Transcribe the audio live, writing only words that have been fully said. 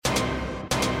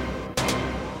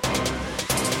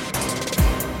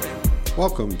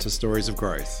Welcome to Stories of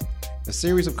Growth, a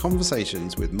series of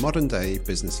conversations with modern-day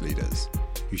business leaders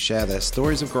who share their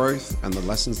stories of growth and the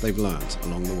lessons they've learned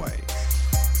along the way.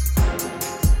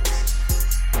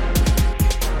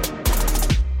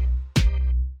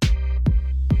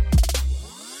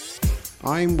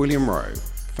 I'm William Rowe,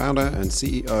 founder and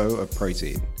CEO of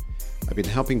Protein. I've been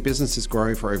helping businesses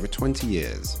grow for over 20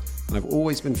 years, and I've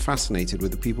always been fascinated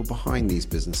with the people behind these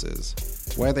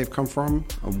businesses, where they've come from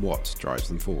and what drives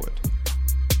them forward.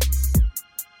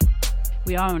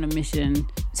 We are on a mission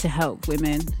to help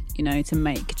women, to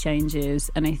make changes.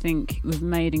 And I think we've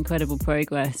made incredible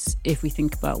progress if we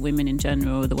think about women in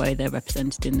general, the way they're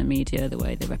represented in the media, the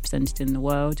way they're represented in the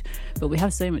world. But we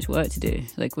have so much work to do.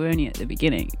 We're only at the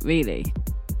beginning, really.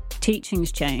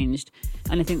 Teaching's changed,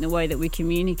 and I think the way that we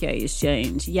communicate has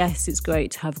changed. Yes, it's great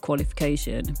to have a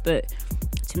qualification, but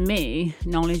to me,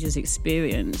 knowledge is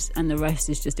experience and the rest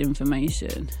is just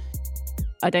information.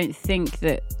 I don't think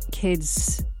that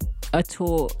kids are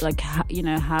taught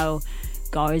how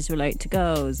guys relate to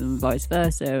girls and vice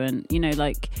versa, and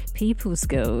people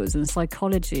skills and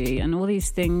psychology and all these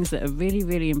things that are really,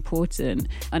 really important.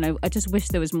 And I just wish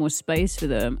there was more space for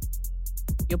them.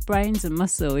 Your brain's a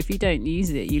muscle. If you don't use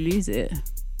it, you lose it.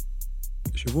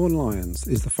 Siobhan Lyons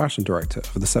is the fashion director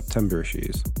of the September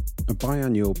issues, a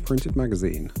biannual printed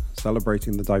magazine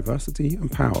celebrating the diversity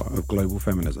and power of global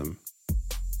feminism.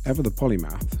 Ever the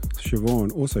polymath,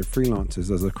 Siobhan also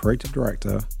freelances as a creative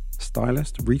director,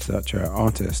 stylist, researcher,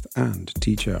 artist, and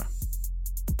teacher.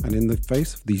 And in the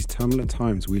face of these turbulent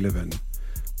times we live in,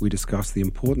 we discuss the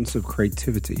importance of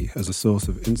creativity as a source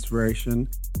of inspiration,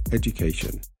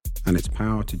 education, and its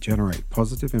power to generate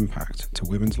positive impact to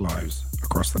women's lives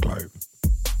across the globe.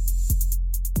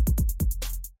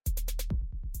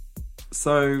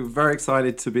 So, very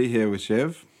excited to be here with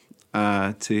Shiv,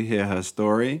 to hear her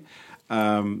story.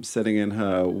 Sitting in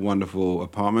her wonderful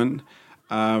apartment.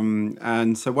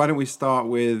 And so why don't we start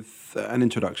with an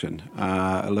introduction,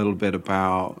 a little bit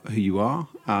about who you are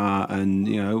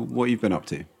and, what you've been up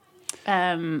to.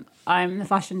 I'm the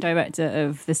fashion director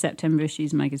of the September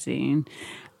issues magazine.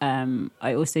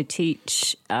 I also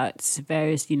teach at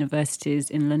various universities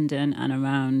in London and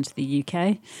around the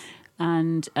UK.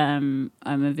 And I'm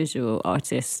a visual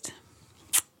artist.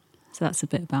 So that's a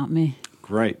bit about me.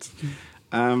 Great.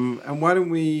 And why don't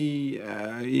we,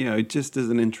 just as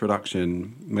an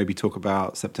introduction, maybe talk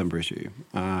about September issue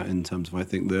in terms of, I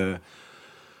think, the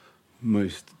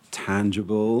most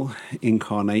tangible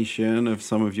incarnation of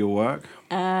some of your work?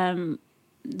 The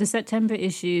September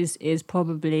issues is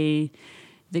probably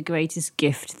the greatest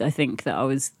gift, I think, that I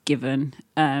was given.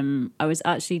 I was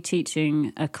actually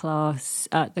teaching a class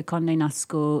at the Condé Nast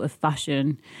School of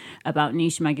Fashion about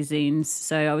niche magazines.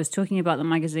 So I was talking about the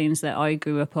magazines that I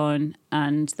grew up on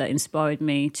and that inspired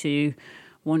me to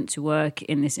want to work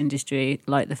in this industry,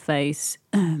 like The Face,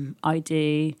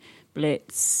 ID,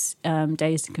 Blitz,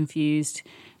 Dazed and Confused.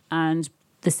 And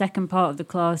the second part of the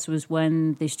class was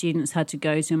when the students had to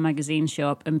go to a magazine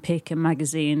shop and pick a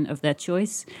magazine of their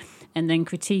choice and then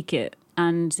critique it.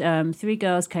 And 3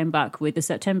 girls came back with the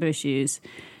September issues.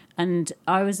 And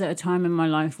I was at a time in my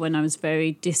life when I was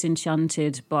very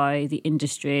disenchanted by the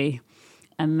industry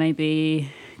and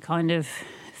maybe kind of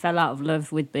fell out of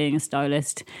love with being a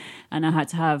stylist. And I had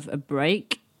to have a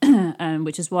break,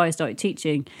 which is why I started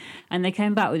teaching. And they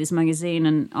came back with this magazine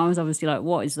and I was obviously like,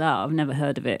 what is that? I've never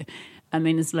heard of it. I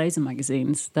mean, there's loads of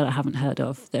magazines that I haven't heard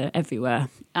of. They're everywhere.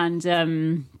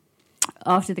 And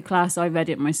after the class, I read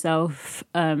it myself,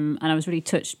 and I was really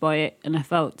touched by it, and I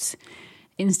felt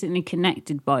instantly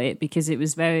connected by it because it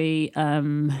was very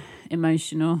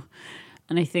emotional.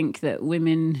 And I think that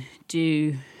women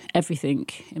do everything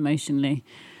emotionally.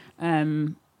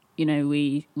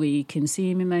 We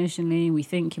consume emotionally, we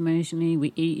think emotionally,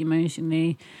 we eat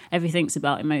emotionally. Everything's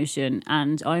about emotion,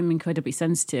 and I'm incredibly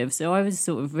sensitive. So I was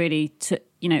sort of really,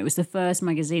 it was the first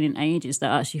magazine in ages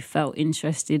that I actually felt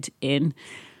interested in.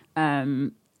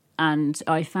 And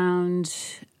I found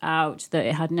out that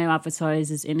it had no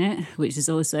advertisers in it, which is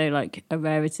also like a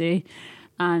rarity.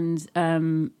 And a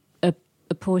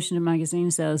portion of magazine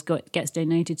sales gets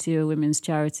donated to a women's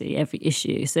charity every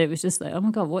issue. So it was just like, oh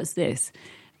my God, what's this?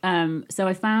 So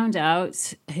I found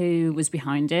out who was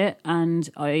behind it, and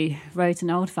I wrote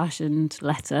an old-fashioned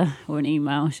letter, or an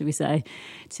email, should we say,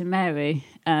 to Mary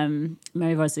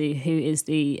Rossi, who is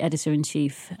the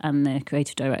editor-in-chief and the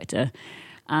creative director.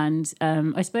 And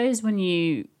I suppose when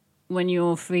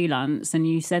you're freelance and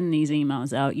you send these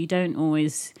emails out, you don't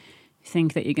always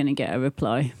think that you're going to get a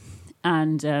reply.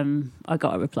 And I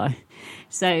got a reply.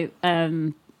 So,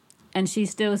 and she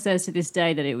still says to this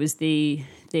day that it was the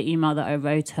email that I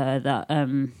wrote her that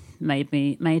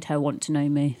made her want to know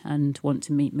me and want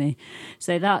to meet me.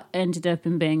 So that ended up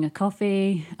in being a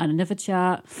coffee and another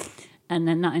chat, and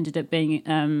then that ended up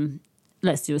being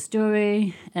let's do a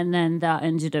story, and then that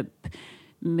ended up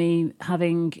me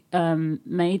having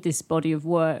made this body of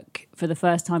work for the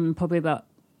first time in probably about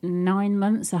 9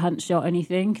 months. I hadn't shot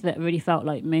anything that really felt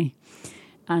like me.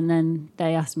 And then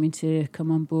they asked me to come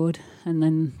on board, and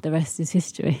then the rest is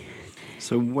history.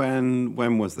 So when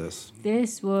was this?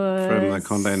 This was... From the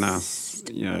Condé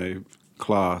Nast,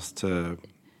 class to...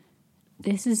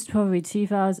 This is probably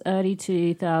early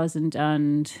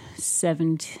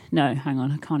 2007. No, hang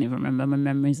on, I can't even remember. My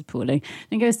memory's appalling. I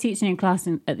think I was teaching in class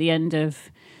at the end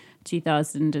of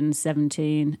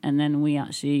 2017, and then we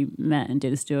actually met and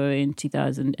did a story in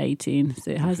 2018.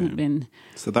 So it hasn't been...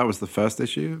 So that was the first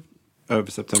issue of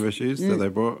September issues that they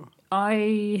brought?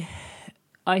 I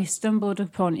stumbled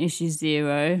upon issue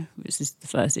 0, which is the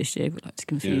first issue. I would like to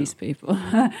confuse people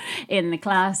in the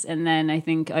class, and then I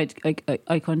think I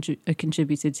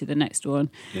contributed to the next one,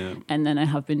 and then I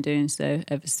have been doing so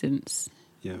ever since.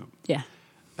 Yeah.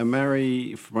 And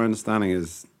Mary, from my understanding,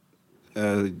 is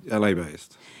LA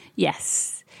based.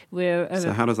 Yes,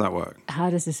 So how does that work? How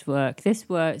does this work? This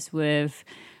works with...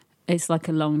 It's like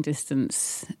a long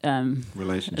distance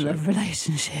relationship.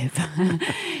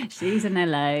 She's in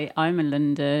LA, I'm in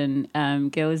London,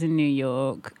 Gil's in New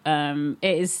York.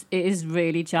 It is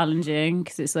really challenging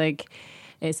because it's like,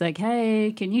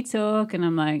 hey, can you talk? And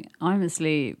I'm like, I'm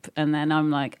asleep. And then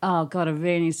I'm like, oh God, I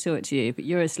really need to talk to you, but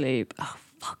you're asleep. Oh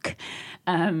fuck.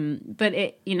 But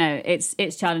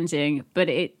it's challenging. But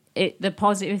the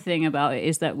positive thing about it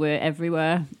is that we're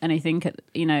everywhere. And I think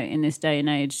in this day and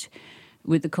age,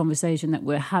 with the conversation that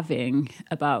we're having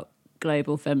about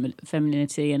global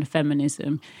femininity and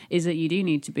feminism, is that you do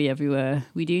need to be everywhere.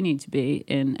 We do need to be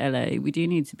in LA. We do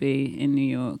need to be in New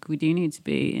York. We do need to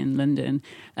be in London.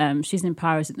 She's in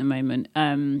Paris at the moment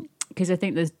because I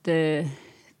think the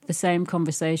same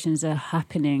conversations are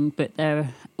happening, but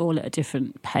they're all at a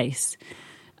different pace.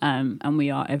 And we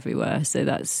are everywhere. So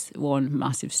that's one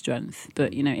massive strength.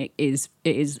 But, it is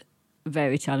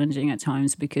very challenging at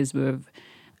times because we're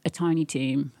a tiny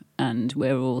team and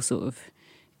we're all sort of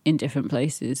in different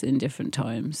places in different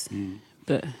times.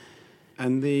 But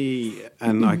and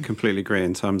I completely agree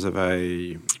in terms of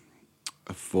a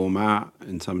format,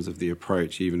 in terms of the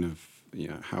approach, even of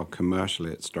how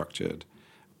commercially it's structured.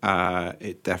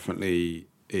 It definitely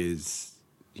is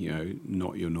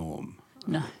not your norm.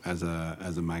 No. As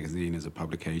a magazine, as a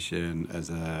publication, as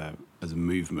a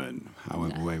movement,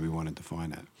 however way we want to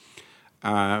define it.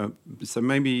 So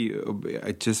maybe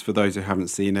just for those who haven't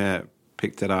seen it,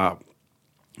 picked it up,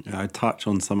 touch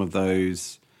on some of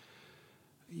those,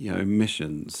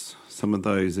 missions, some of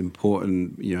those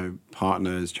important,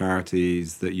 partners,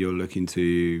 charities that you're looking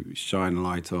to shine a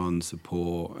light on,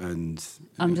 support, and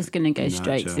I'm just going to go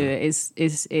straight to it.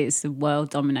 It's a world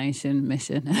domination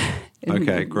mission.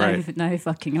 Okay, great. No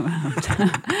fucking around.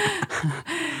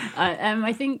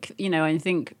 I think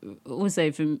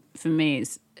also for me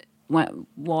it's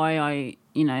why I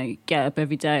get up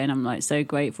every day and I'm like so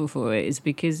grateful for it is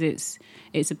because it's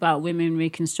about women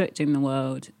reconstructing the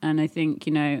world. And I think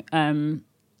it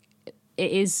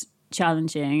is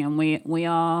challenging, and we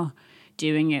are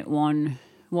doing it one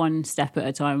step at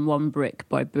a time, one brick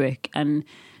by brick. And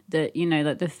that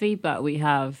the feedback we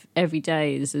have every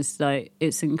day is just like,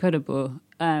 it's incredible.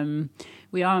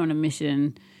 We are on a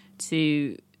mission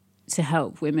to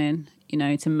help women,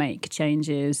 to make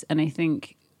changes. And I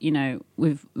think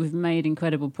we've made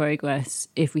incredible progress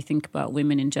if we think about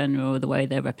women in general, the way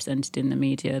they're represented in the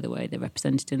media, the way they're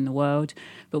represented in the world.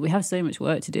 But we have so much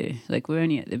work to do. Like, we're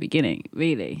only at the beginning,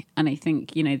 really. And I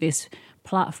think this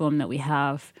platform that we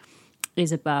have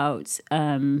is about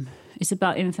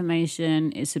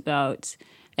information, it's about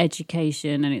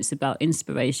education, and it's about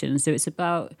inspiration. So it's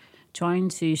about trying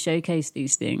to showcase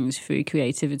these things through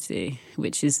creativity,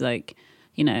 which is like,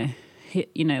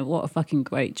 what a fucking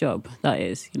great job that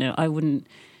is. I wouldn't,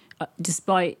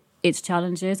 despite its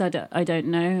challenges, I don't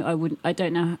know. I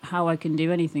don't know how I can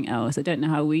do anything else. I don't know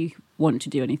how we want to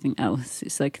do anything else.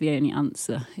 It's like the only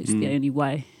answer. It's the only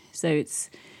way. So it's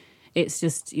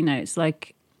just, it's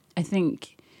like, I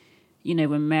think,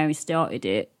 when Mary started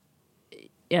it,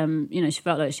 she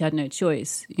felt like she had no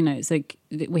choice. It's like,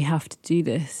 we have to do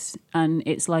this. And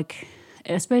it's like,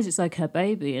 I suppose it's like her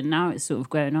baby, and now it's sort of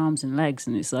growing arms and legs,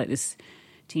 and it's like this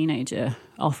teenager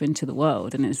off into the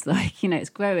world, and it's like,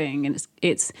 it's growing, and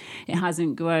it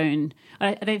hasn't grown.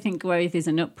 I don't think growth is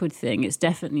an upward thing. It's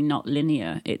definitely not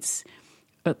linear. It's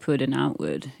upward and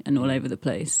outward and all over the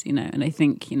place, And I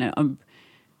think,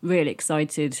 really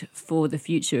excited for the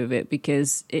future of it,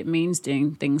 because it means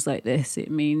doing things like this.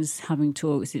 It means having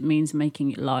talks. It means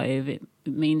making it live. It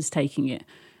means taking it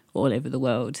all over the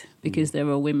world, because there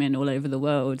are women all over the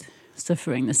world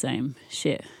suffering the same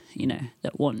shit,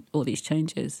 that want all these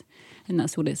changes. And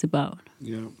that's what it's about.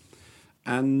 Yeah.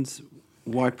 And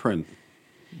why print?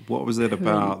 What was it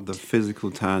about the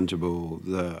physical, tangible,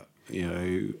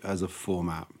 as a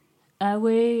format? I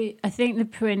think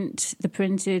the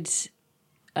printed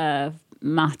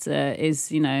matter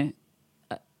is,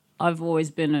 I've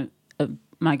always been a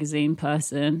magazine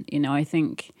person. I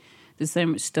think there's so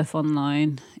much stuff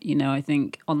online. I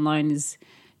think online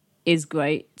is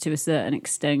great to a certain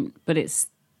extent, but it's,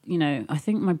 I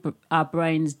think our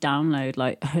brains download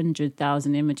like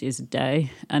 100,000 images a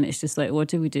day, and it's just like, what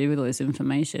do we do with all this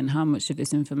information? How much of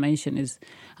this information is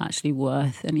actually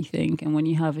worth anything? And when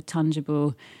you have a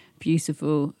tangible,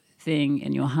 beautiful thing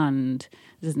in your hand,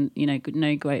 there's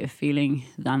no greater feeling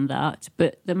than that.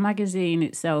 But the magazine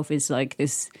itself is like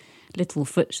this little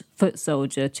foot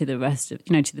soldier to the rest of,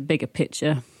 to the bigger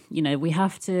picture. We're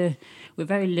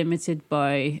very limited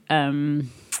by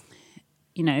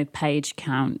page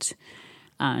count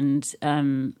and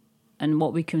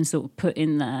what we can sort of put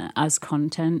in there as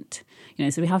content.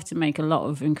 So we have to make a lot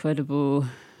of incredibly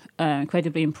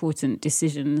important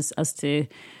decisions as to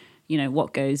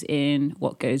what goes in,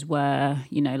 what goes where.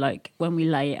 Like when we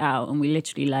lay it out, and we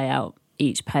literally lay out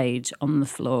each page on the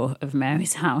floor of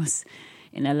Mary's house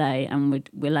in LA, and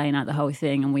we're laying out the whole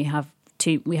thing, and we have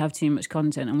too much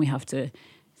content, and we have to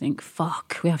think,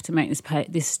 fuck, we have to make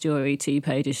this story 2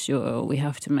 pages shorter, or we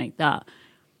have to make that,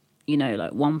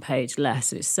 like 1 page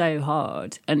less. It's so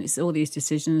hard, and it's all these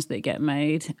decisions that get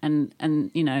made, and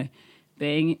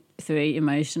being 3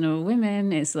 emotional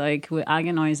women, it's like we're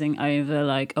agonizing over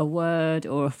like a word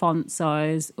or a font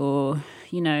size, or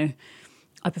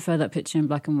I prefer that picture in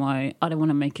black and white. I don't want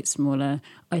to make it smaller.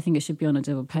 I think it should be on a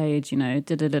double page, and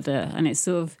it's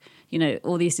sort of,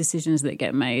 all these decisions that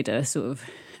get made are sort of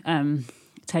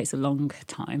it takes a long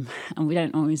time, and we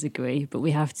don't always agree, but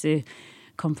we have to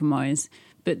compromise.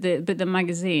 But the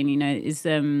magazine, is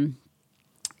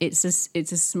it's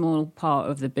a small part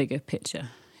of the bigger picture,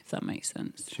 if that makes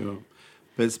sense. Sure.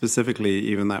 But specifically,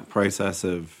 even that process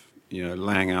of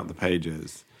laying out the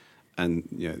pages and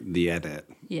the edit.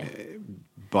 Yeah.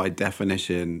 By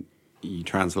definition, you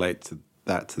translate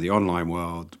that to the online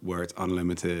world where it's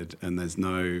unlimited, and there's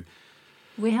no.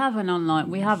 We have a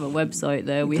website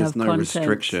there. There's no content.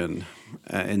 restriction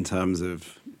in terms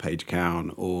of page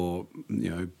count or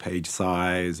page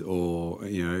size, or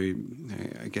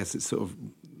I guess it's sort of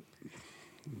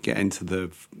getting to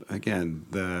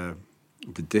the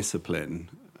discipline,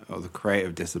 or the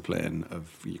creative discipline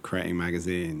of creating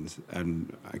magazines,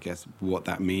 and I guess what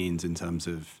that means in terms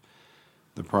of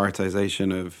the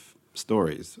prioritization of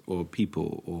stories or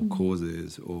people or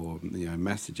causes or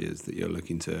messages that you're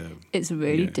looking to. It's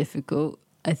really difficult,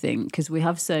 I think, because we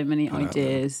have so many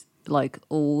ideas like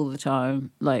all the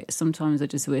time. Like sometimes I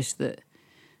just wish that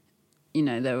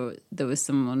there was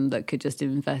someone that could just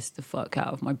invest the fuck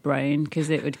out of my brain, because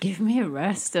it would give me a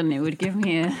rest, and it would give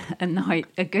me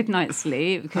a good night's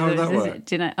sleep. How would that work?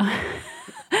 Do you know?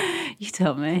 You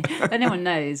tell me. If anyone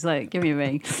knows, like, give me a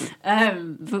ring.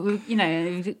 But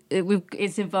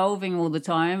it's evolving all the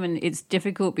time, and it's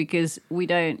difficult because we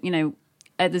don't.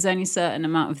 There's only a certain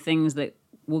amount of things that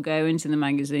will go into the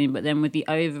magazine, but then with the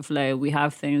overflow, we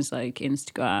have things like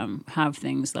Instagram, have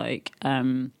things like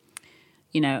our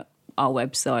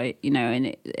website,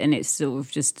 and it's sort of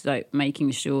just like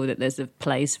making sure that there's a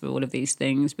place for all of these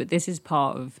things. But this is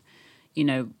part of,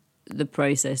 the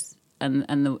process and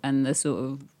the sort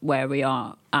of where we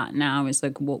are at now is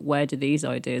like, where do these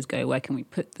ideas go? Where can we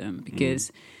put them?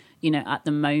 Because, at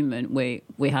the moment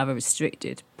we have a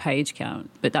restricted page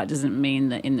count, but that doesn't mean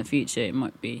that in the future it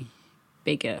might be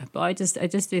bigger. But I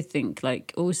just do think,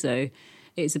 like, also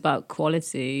it's about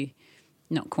quality,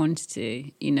 not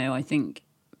quantity. I think,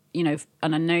 and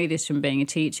I know this from being a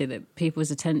teacher, that people's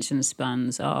attention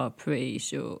spans are pretty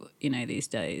short, these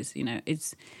days.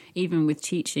 It's even with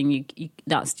teaching, you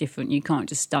that's different. You can't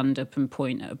just stand up and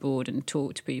point at a board and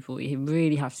talk to people. You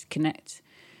really have to connect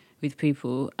with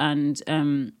people. And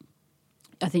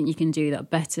I think you can do that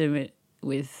better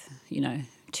with,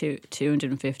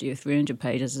 250 or 300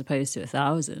 pages as opposed to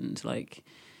 1,000. Like,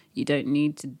 you don't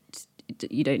need to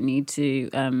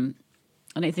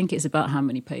I don't think it's about how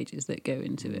many pages that go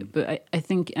into it. But I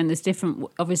think, and there's different,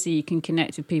 obviously you can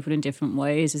connect with people in different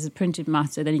ways. There's a printed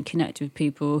matter, then you connect with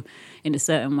people in a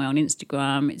certain way on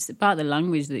Instagram. It's about the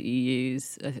language that you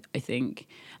use, I think.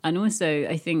 And also,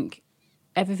 I think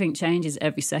everything changes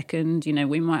every second.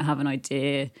 We might have an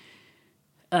idea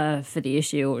for the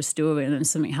issue or a story, and then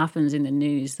something happens in the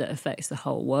news that affects the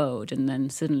whole world, and then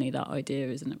suddenly that idea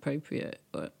isn't appropriate,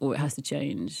 or it has to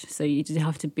change. So you just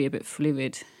have to be a bit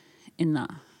fluid in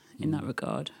that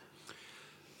regard.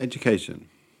 Education.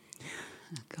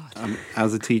 Oh, God.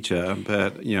 As a teacher,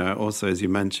 but also, as you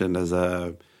mentioned, as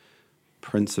a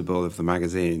principal of the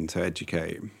magazine, to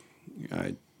educate.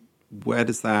 Where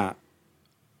does that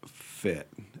fit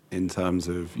in terms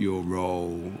of your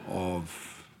role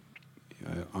of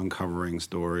uncovering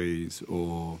stories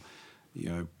or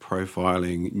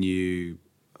profiling new,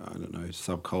 I don't know,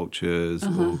 subcultures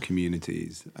or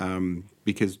communities?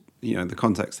 Because the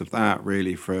context of that,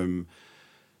 really, from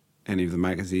any of the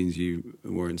magazines you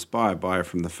were inspired by,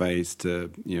 from The Face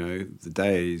to The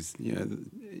Days,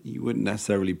 you wouldn't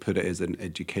necessarily put it as an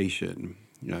education.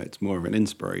 It's more of an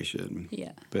inspiration.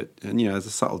 Yeah. But there's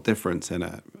a subtle difference in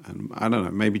it, and I don't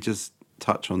know, maybe just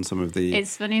touch on some of the...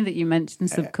 It's funny that you mentioned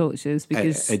subcultures,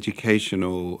 because...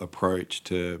 educational approach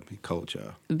to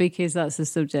culture. Because that's a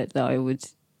subject that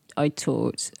I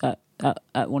taught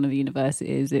at one of the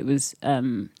universities. It was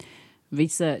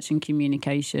research and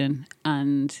communication,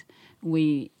 and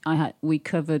we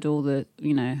covered all the,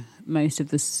 most of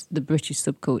the British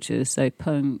subcultures, so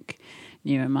punk,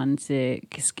 new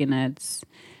romantic, skinheads,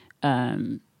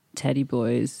 teddy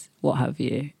boys, what have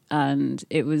you. And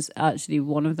it was actually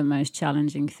one of the most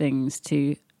challenging things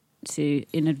to in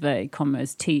inverted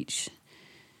commas, teach,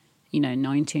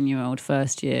 19-year-old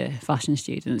first-year fashion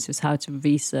students, was how to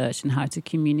research and how to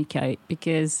communicate,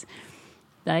 because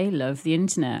they love the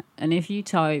internet. And if you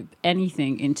type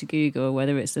anything into Google,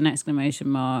 whether it's an exclamation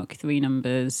mark, 3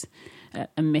 numbers,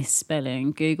 a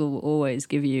misspelling, Google will always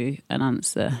give you an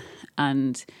answer.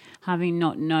 And having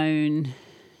not known,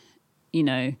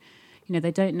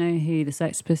 they don't know who the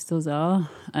Sex Pistols are.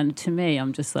 And to me,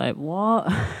 I'm just like, what?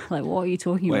 Like, what are you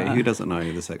talking about? Wait, who doesn't know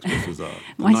who the Sex Pistols are?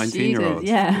 The My 19-year-olds?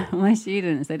 Yeah, my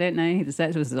students, they don't know who the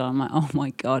Sex Pistols are. I'm like, oh my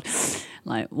God,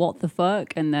 like, what the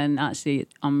fuck? And then actually,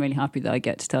 I'm really happy that I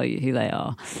get to tell you who they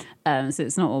are. So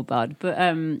it's not all bad. But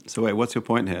So wait, what's your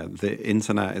point here? The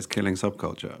internet is killing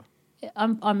subculture?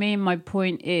 I mean, my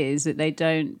point is that they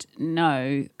don't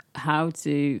know how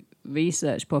to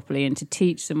research properly, and to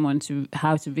teach someone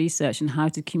how to research and how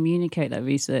to communicate that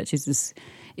research is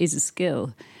a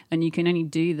skill, and you can only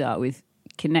do that with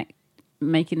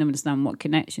making them understand what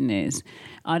connection is.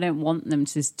 I don't want them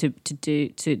to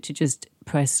just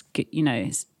press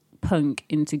punk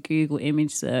into Google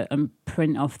image search and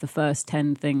print off the first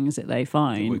 10 things that they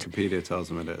find. Wikipedia tells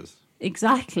them it is.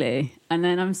 Exactly. And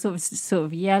then I'm sort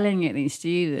of yelling at these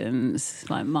students,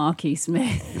 like Marky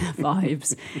Smith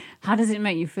vibes. How does it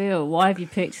make you feel? Why have you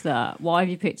picked that? Why have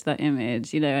you picked that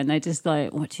image? And they're just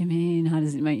like, what do you mean? How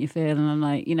does it make you feel? And I'm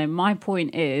like, my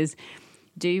point is,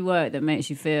 do work that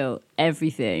makes you feel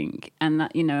everything. And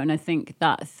that, and I think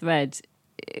that thread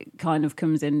kind of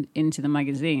comes into the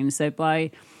magazine. So by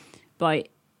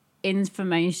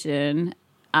information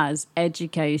as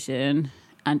education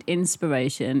and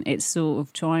inspiration, it's sort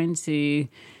of trying to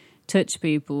touch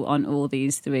people on all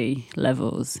these 3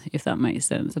 levels, if that makes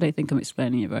sense. I don't think I'm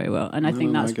explaining it very well, and I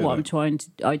think that's what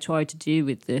I try to do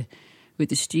with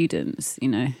the students.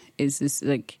 Is this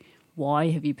like, why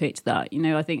have you picked that?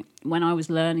 I think when I was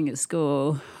learning at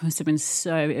school, it must have been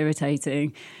so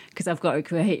irritating, because I've got a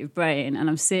creative brain and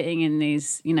I'm sitting in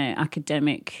these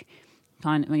academic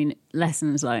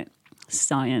lessons like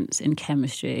science and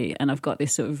chemistry, and I've got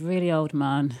this sort of really old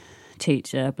man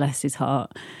teacher, bless his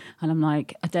heart, and I'm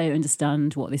like, I don't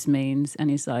understand what this means. And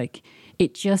he's like,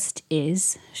 it just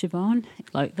is, Siobhan,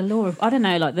 like the law of, I don't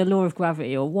know, like the law of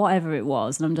gravity or whatever it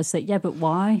was. And I'm just like, yeah, but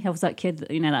why? I was that kid,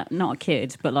 like, not a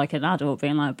kid, but like an adult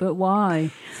being like, but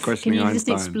why? Can you just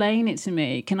explain it to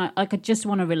me? I just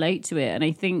want to relate to it. And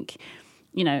I think,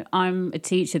 I'm a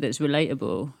teacher that's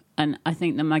relatable, and I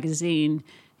think the magazine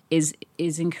is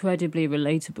incredibly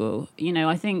relatable.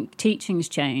 I think teaching's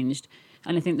changed,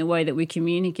 and I think the way that we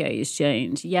communicate has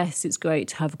changed. Yes, it's great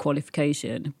to have a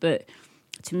qualification, but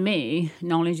to me,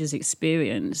 knowledge is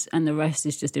experience, and the rest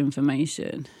is just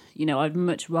information. I'd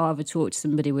much rather talk to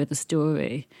somebody with a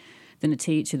story than a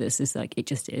teacher that's just like, it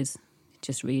just is.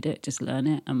 Just read it, just learn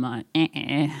it. I'm like,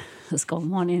 let's go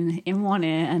one in one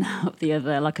ear and out the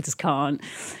other. Like, I just can't.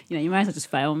 You might as well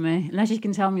just fail me. Unless you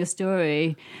can tell me a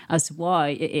story as to why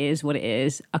it is what it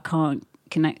is, I can't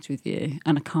connect with you,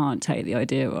 and I can't take the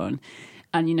idea on.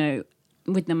 And,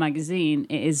 with the magazine,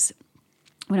 it is,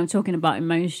 when I'm talking about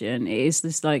emotion, it is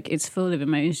this, like, it's full of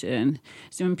emotion.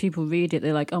 So when people read it,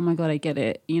 they're like, oh my God, I get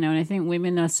it. And I think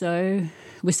women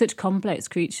we're such complex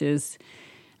creatures.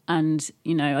 And,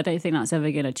 I don't think that's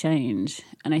ever going to change.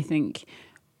 And I think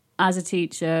as a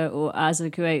teacher or as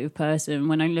a creative person,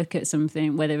 when I look at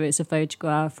something, whether it's a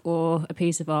photograph or a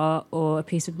piece of art or a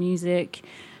piece of music,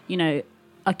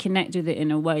 I connect with it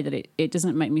in a way that it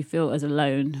doesn't make me feel as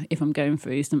alone if I'm going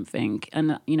through something.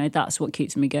 And, that's what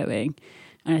keeps me going.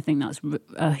 And I think that's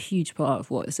a huge part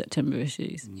of what September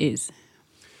Issues is.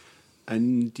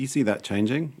 And do you see that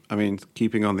changing? I mean,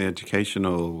 keeping on the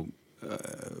educational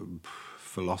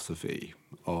philosophy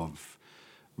of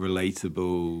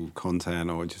relatable content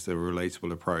or just a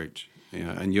relatable approach,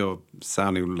 and you're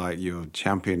sounding like you're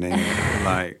championing it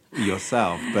like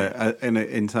yourself, but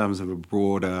in terms of a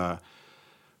broader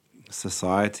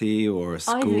society or a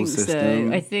school system?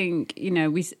 So. I think,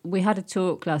 we had a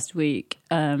talk last week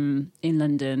in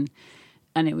London,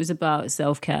 and it was about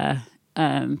self-care.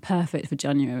 Perfect for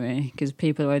January because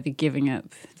people are either giving up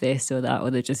this or that,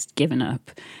 or they're just giving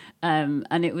up.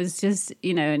 And it was just,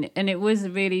 and it was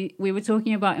really, we were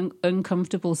talking about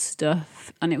uncomfortable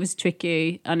stuff, and it was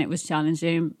tricky and it was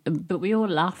challenging, but we all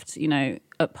laughed,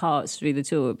 at parts through the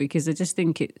tour, because I just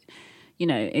think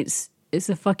it's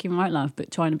a fucking right laugh, but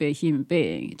trying to be a human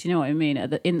being. Do you know what I mean? At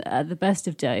the best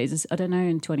of days, I don't know,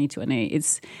 in 2020,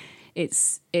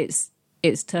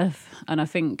 it's tough. And I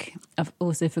think I've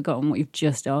also forgotten what you've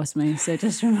just asked me. So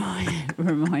just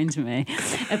remind me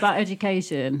about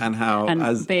education and how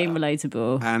as being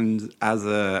relatable and as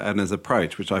an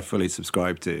approach, which I fully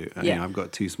subscribe to. I've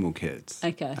got 2 small kids.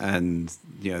 Okay. And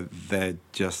they're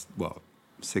just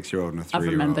 6-year-old and a 3-year-old.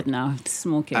 I've remembered now.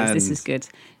 Small kids. This is good.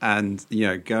 And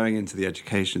going into the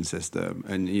education system,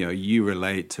 and you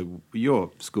relate to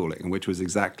your schooling, which was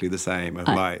exactly the same. Of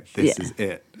this is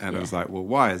it, and I was like, well,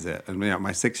 why is it? And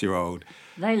my 6-year-old,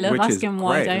 they love asking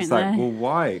why, don't it's they? Like,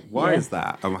 well, why is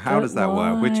that? And how does that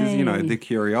work? Which is the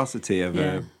curiosity of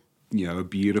a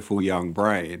beautiful young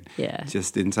brain. Yeah.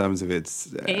 Just in terms of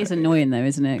its. It is annoying though,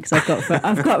 isn't it? Because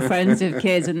I've got friends with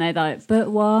kids, and they're like, "But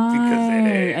why?" Because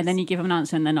it is. And then you give them an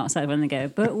answer, and they're not excited when they go,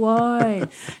 "But why?"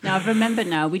 Now I've remembered.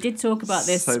 Now we did talk about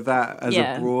this. So that as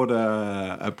a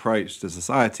broader approach to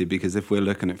society, because if we're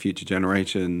looking at future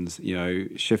generations,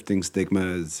 shifting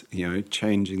stigmas,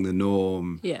 changing the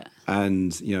norm,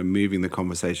 and moving the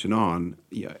conversation on,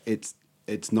 it's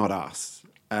not us.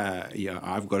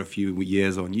 I've got a few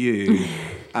years on you.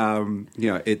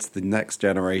 It's the next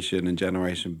generation and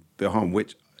generation behind,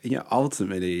 which,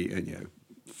 ultimately,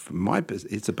 from my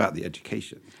business, it's about the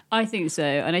education. I think so.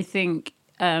 And I think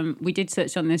we did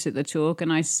touch on this at the talk,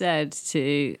 and I said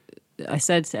to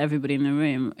everybody in the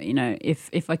room,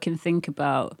 if I can think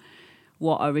about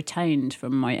what I retained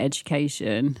from my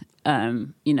education,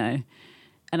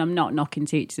 and I'm not knocking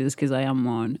teachers because I am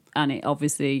one. And it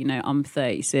obviously, I'm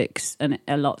 36 and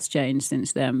a lot's changed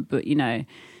since then. But, I'm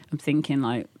thinking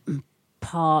like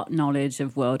part knowledge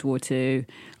of World War II,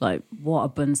 like what a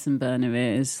Bunsen burner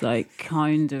is, like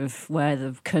kind of where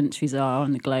the countries are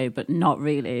on the globe, but not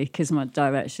really, because my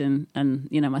direction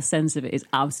and, my sense of it is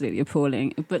absolutely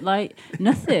appalling. But like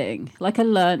nothing, like I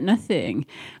learned nothing.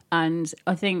 And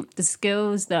I think the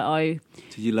skills that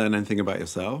Did you learn anything about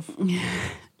yourself?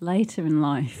 Later in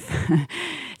life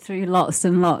through lots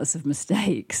and lots of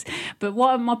mistakes. But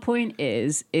what my point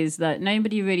is that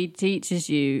nobody really teaches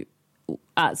you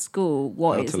at school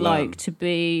what it's like to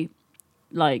be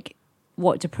like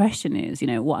what depression is,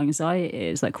 what anxiety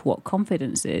is, like what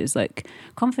confidence is. Like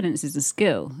confidence is a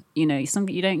skill,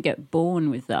 something you don't get born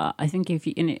with that. I think if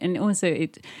you, and also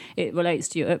it relates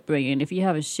to your upbringing. If you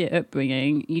have a shit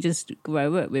upbringing, you just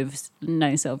grow up with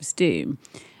no self-esteem.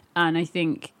 And I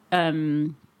think,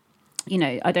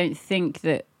 I don't think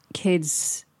that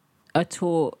kids are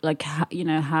taught like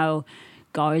how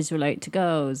guys relate to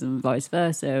girls and vice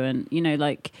versa, and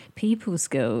like people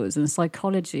skills and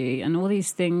psychology and all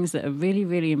these things that are really,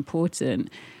 really important.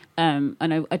 And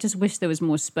I just wish there was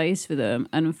more space for them.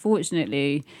 And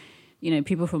unfortunately,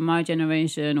 people from my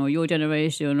generation or your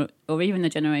generation or even the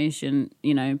generation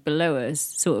below us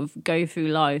sort of go through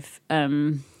life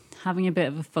having a bit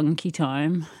of a funky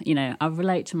time. I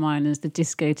relate to mine as the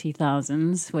disco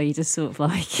 2000s, where you just sort of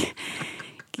like,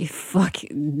 you fuck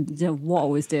what I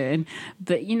was doing.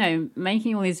 But,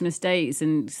 making all these mistakes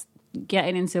and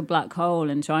getting into a black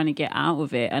hole and trying to get out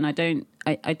of it. And I think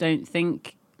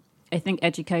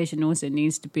education also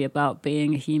needs to be about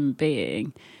being a human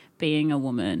being, being a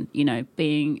woman,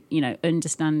 being,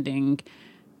 understanding,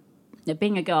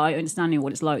 being a guy, understanding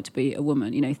what it's like to be a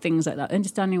woman, things like that,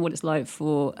 understanding what it's like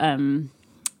for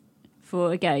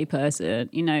a gay person,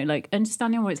 like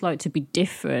understanding what it's like to be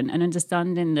different and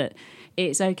understanding that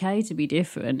it's okay to be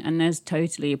different and there's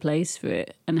totally a place for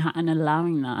it, and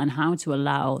allowing that and how to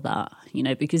allow that,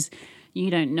 because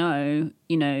you don't know,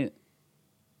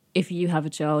 if you have a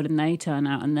child and they turn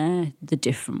out and they're the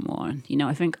different one, you know,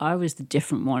 I think I was the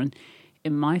different one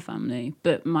in my family,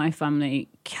 but my family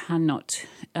cannot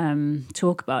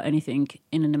talk about anything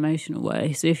in an emotional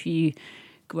way. So if you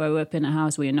grow up in a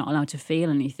house where you're not allowed to feel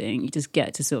anything, you just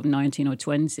get to sort of 19 or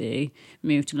 20,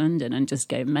 move to London and just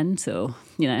go mental,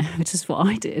 you know, which is what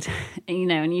I did. And, you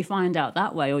know, and you find out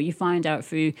that way, or you find out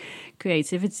through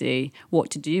creativity what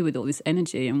to do with all this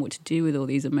energy and what to do with all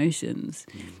these emotions.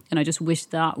 And I just wish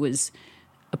that was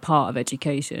a part of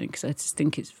education, because I just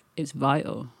think it's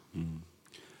vital.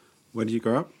 Where did you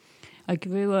grow up? I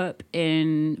grew up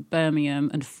in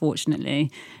Birmingham,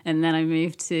 unfortunately, and then I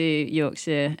moved to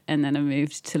Yorkshire, and then I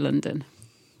moved to London.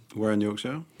 Where in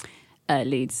Yorkshire?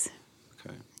 Leeds.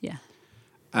 Okay. Yeah.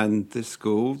 And this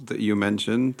school that you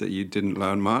mentioned that you didn't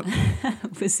learn much?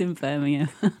 Was in Birmingham.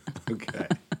 Okay.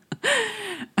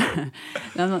 I'm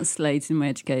not slating my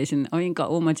education. I mean, got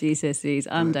all my GCSEs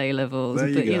and A-levels,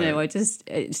 but, you know,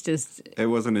 It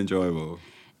wasn't enjoyable.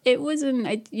 It wasn't,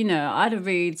 I had a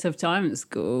really tough time at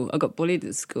school. I got bullied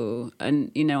at school.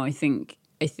 And, you know, I think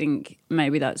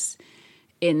maybe that's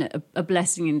a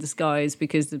blessing in disguise,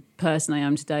 because the person I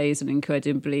am today is an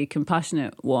incredibly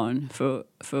compassionate one for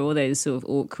all those sort of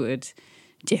awkward,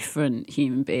 different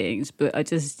human beings. But I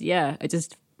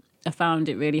found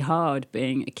it really hard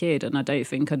being a kid, and I don't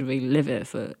think I'd really live it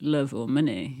for love or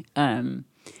money.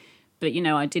 But, you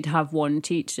know, I did have one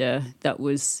teacher that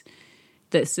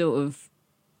sort of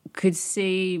could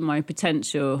see my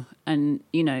potential, and,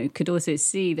 you know, could also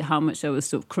see how much I was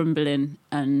sort of crumbling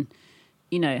and,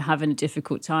 you know, having a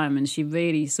difficult time. And she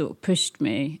really sort of pushed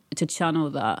me to channel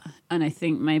that. And I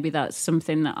think maybe that's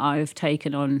something that I've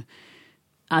taken on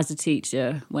as a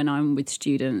teacher when I'm with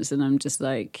students, and I'm just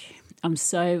like, I'm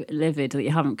so livid that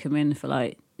you haven't come in for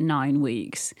like 9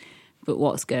 weeks, but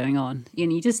what's going on? You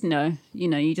know, you just know,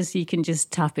 you can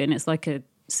just tap in. It's like a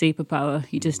superpower.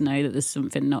 You just know that there's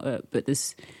something not up, but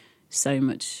there's so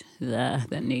much there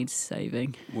that needs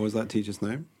saving. What was that teacher's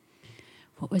name?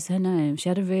 What was her name? She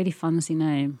had a really fancy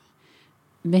name.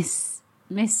 Miss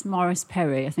Morris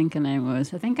Perry, I think her name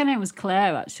was. I think her name was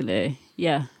Claire, actually.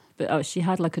 Yeah, but she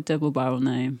had like a double barrel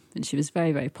name, and she was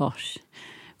very, very posh.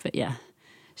 But yeah,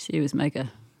 she was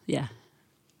mega. Yeah.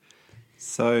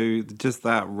 So just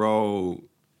that role,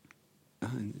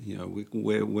 you know,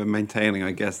 we're maintaining,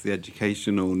 I guess, the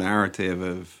educational narrative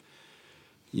of,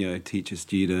 you know, teacher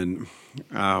student,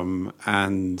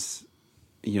 and,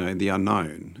 you know, the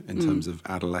unknown in terms of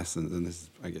adolescence, and this,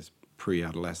 I guess,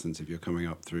 pre-adolescence, if you're coming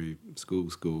up through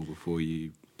school before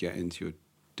you get into your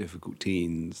difficult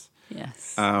teens.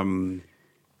 Yes.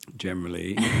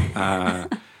 Generally,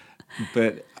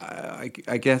 but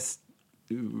I guess.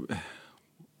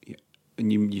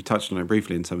 And you touched on it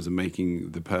briefly in terms of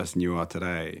making the person you are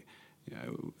today. You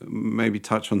know, maybe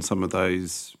touch on some of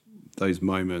those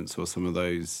moments, or some of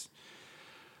those,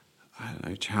 I don't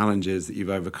know, challenges that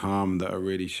you've overcome that are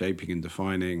really shaping and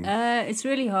defining. It's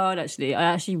really hard, actually. I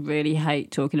actually really hate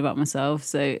talking about myself,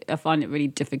 so I find it really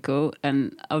difficult.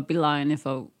 And I would be lying if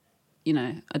I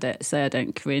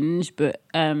don't cringe, but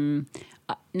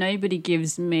nobody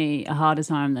gives me a harder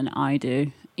time than I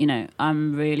do. You know,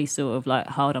 I'm really sort of like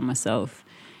hard on myself.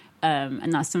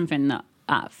 And that's something that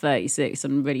at 36,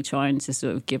 I'm really trying to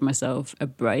sort of give myself a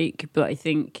break. But I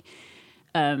think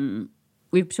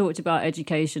we've talked about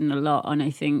education a lot, and I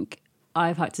think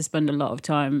I've had to spend a lot of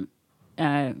time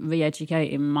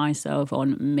re-educating myself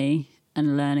on me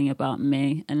and learning about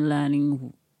me and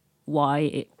learning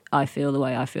why I feel the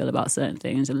way I feel about certain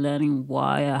things, and learning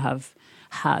why I have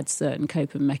had certain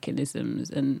coping mechanisms,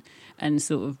 and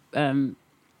sort of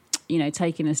you know,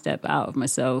 taking a step out of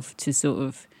myself to sort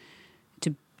of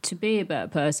to be a better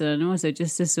person, and also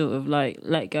just to sort of like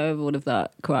let go of all of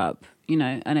that crap, you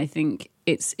know. And I think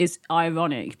it's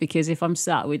ironic, because if I'm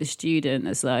sat with a student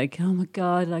that's like, oh my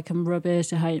God, like I'm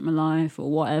rubbish, I hate my life, or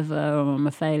whatever, or I'm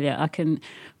a failure, I can,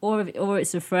 or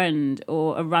it's a friend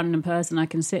or a random person, I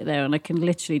can sit there and I can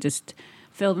literally just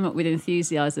fill them up with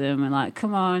enthusiasm and like,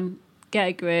 come on, get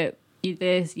a grip, you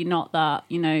this, you're not that,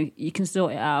 you know, you can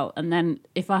sort it out. And then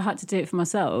if I had to do it for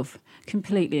myself,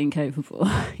 completely incapable.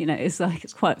 You know, it's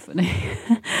quite funny.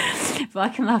 But I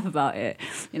can laugh about it.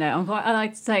 You know, I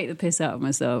like to take the piss out of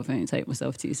myself. I don't take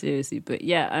myself too seriously. But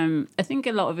yeah, I think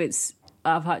a lot of it's,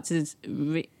 I've had to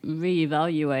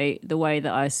reevaluate the way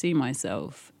that I see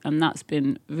myself. And that's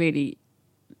been really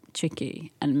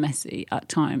tricky and messy at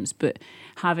times. But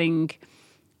having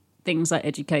things like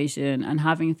education and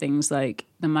having things like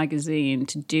the magazine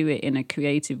to do it in a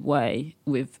creative way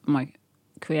with my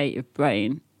creative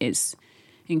brain is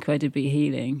incredibly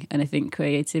healing. And I think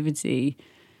creativity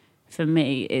for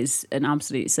me, is an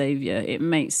absolute saviour. It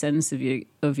makes sense of your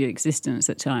existence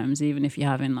at times, even if you're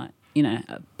having like, you know,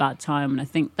 a bad time. And I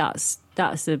think that's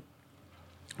a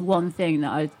one thing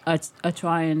that I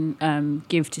try and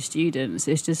give to students.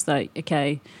 It's just like,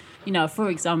 okay, you know, for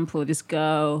example, this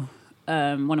girl,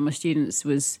 one of my students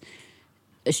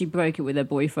she broke it with her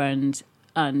boyfriend,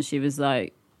 and she was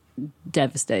like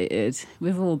devastated.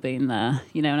 We've all been there,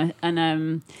 you know,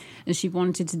 and she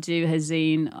wanted to do her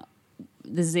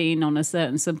the zine on a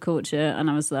certain subculture, and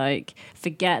I was like,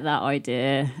 forget that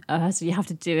idea. So you have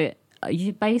to do it.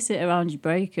 You base it around your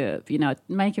breakup. You know,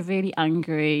 make a really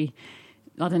angry,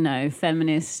 I don't know,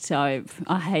 feminist type,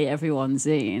 I hate everyone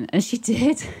zine. And she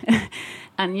did.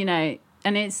 And, you know,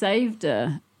 and it saved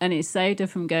her. And it saved her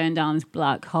from going down this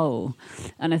black hole.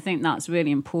 And I think that's really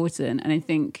important. And I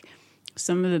think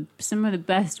some of the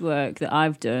best work that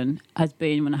I've done has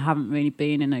been when I haven't really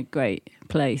been in a great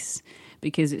place,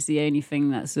 because it's the only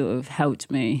thing that sort of helped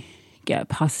me get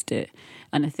past it.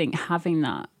 And I think having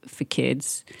that for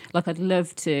kids, like I'd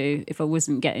love to, if I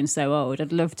wasn't getting so old,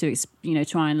 I'd love to, you know,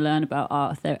 try and learn about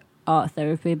art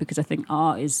therapy, because I think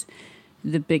art is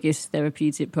the biggest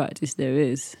therapeutic practice there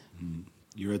is.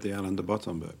 You read the Alain de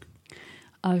Botton book?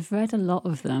 I've read a lot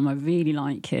of them. I really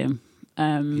like him.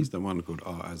 He's the one called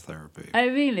Art as Therapy. Oh,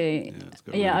 really?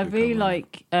 Yeah, I really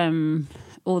like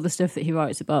all the stuff that he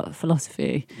writes about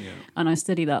philosophy. Yeah. And I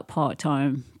study that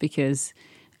part-time because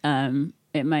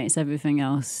it makes everything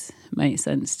else make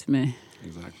sense to me.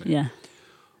 Exactly. Yeah.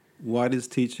 Why does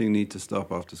teaching need to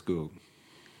stop after school?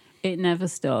 It never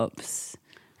stops,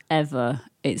 ever.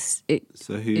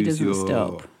 So who's it doesn't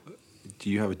stop. Do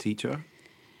you have a teacher?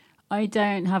 I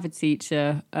don't have a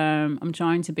teacher. I'm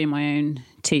trying to be my own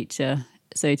teacher,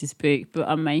 so to speak, but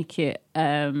I make it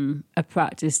a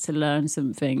practice to learn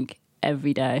something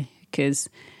every day, because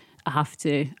I have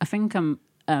to. I think I'm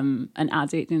an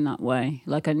addict in that way.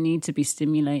 Like, I need to be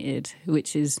stimulated,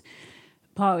 which is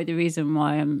partly the reason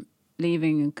why I'm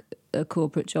leaving a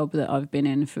corporate job that I've been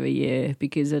in for a year,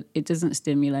 because it doesn't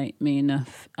stimulate me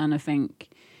enough. And I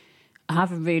think I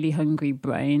have a really hungry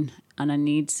brain, and I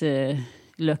need to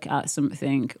look at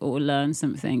something or learn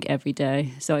something every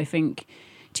day. So I think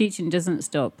teaching doesn't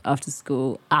stop after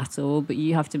school at all, but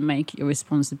you have to make it your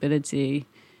responsibility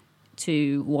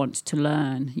to want to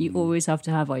learn. You always have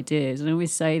to have ideas. And I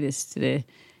always say this to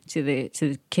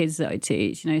the kids that I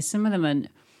teach. You know, some of them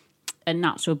are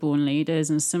natural born leaders,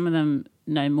 and some of them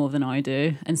know more than I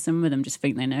do, and some of them just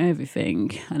think they know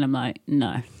everything. And I'm like,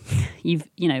 no, you've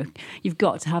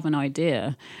got to have an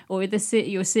idea. Or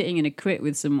you're sitting in a crit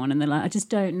with someone, and they're like, I just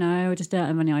don't know, I just don't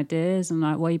have any ideas. I'm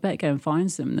like, well, you better go and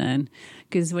find some then,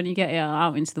 because when you get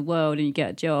out into the world and you get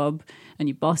a job, and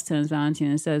your boss turns around to you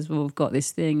and says, well, we've got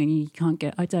this thing, and you can't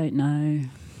get, I don't know,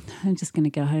 I'm just going to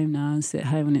go home now and sit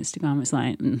home on Instagram. It's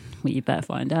like, well, you better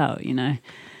find out, you know.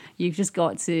 You've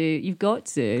got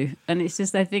to. And it's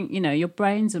just, I think, you know, your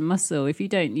brain's a muscle. If you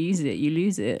don't use it, you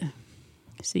lose it.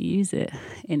 So use it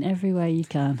in every way you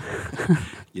can.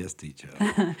 Yes, teacher.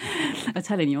 I'm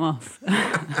telling you off.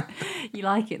 You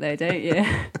like it though, don't you?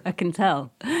 I can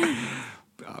tell.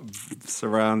 I'm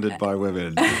surrounded by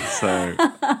women, so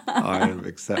I am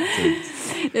accepted.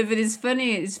 No, but it's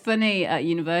funny at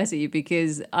university,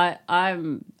 because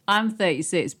I'm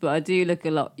 36, but I do look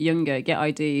a lot younger. Get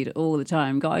ID'd all the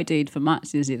time. Got ID'd for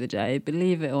matches the other day,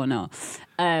 believe it or not.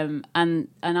 And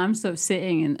I'm sort of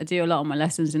sitting, and I do a lot of my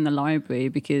lessons in the library,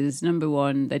 because number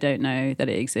one, they don't know that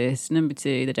it exists. Number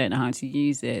two, they don't know how to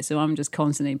use it. So I'm just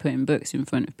constantly putting books in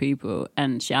front of people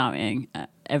and shouting at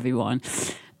everyone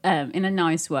in a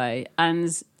nice way. And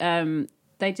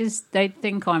they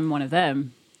think I'm one of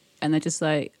them. And they're just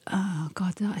like, oh,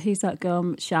 God, who's that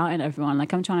girl shouting at everyone?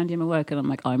 Like, I'm trying to do my work, and I'm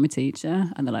like, I'm a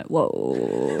teacher. And they're like,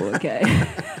 whoa, okay.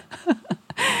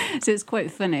 So it's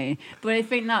quite funny. But I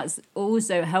think that's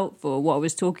also helpful, what I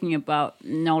was talking about,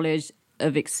 knowledge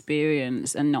of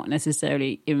experience and not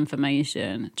necessarily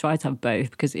information. Try to have both,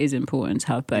 because it is important to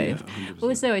have both. Yeah,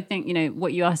 also, I think, you know,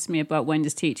 what you asked me about, when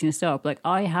does teaching stop? Like,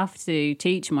 I have to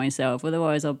teach myself,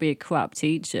 otherwise I'll be a crap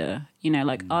teacher. You know,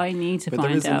 like, I need to find out. But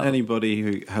there isn't anybody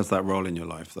who has that role in your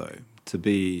life, though, to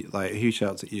be, like, who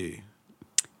shouts at you?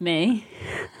 Me.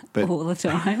 But all the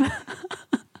time.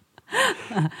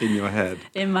 In your head?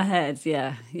 In my head,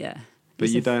 yeah. But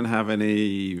you don't have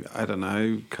any, I don't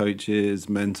know, coaches,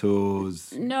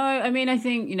 mentors? No, I mean, I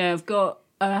think, you know,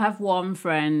 I have one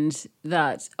friend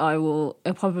that I'll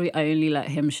probably only let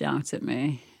him shout at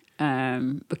me.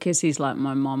 because he's like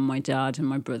my mom, my dad, and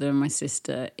my brother and my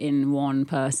sister in one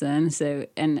person. So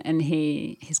and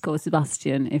he's called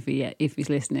Sebastian if he's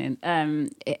listening.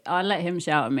 I let him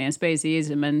shout at me. I suppose he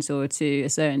is a mentor to a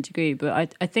certain degree,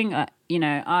 but I think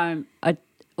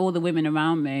all the women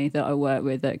around me that I work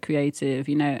with that are creative.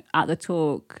 At the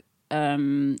talk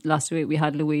last week we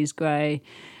had Louise Gray,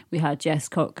 we had Jess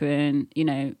Cochran.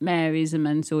 Mary's a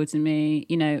mentor to me.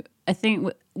 I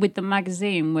think with the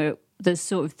magazine there's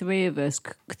sort of three of us,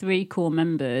 three core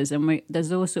members, and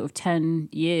there's all sort of 10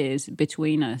 years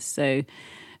between us. So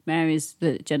Mary's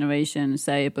the generation,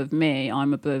 say, above me,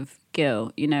 I'm above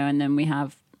Gil, and then we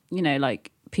have,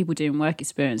 like people doing work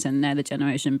experience and they're the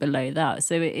generation below that.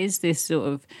 So it is this sort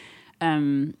of,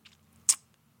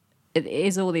 it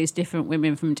is all these different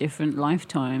women from different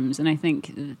lifetimes. And I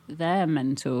think they're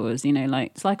mentors,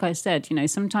 it's like I said,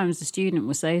 sometimes the student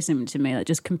will say something to me that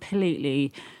just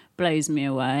completely blows me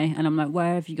away, and I'm like,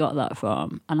 where have you got that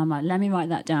from? And I'm like, let me write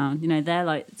that down. They're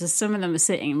like, just some of them are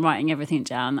sitting and writing everything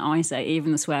down that I say,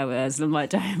 even the swear words, and I'm like,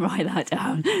 don't write that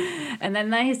down. And then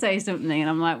they say something and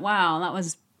I'm like, wow,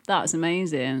 that's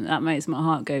amazing, that makes my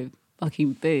heart go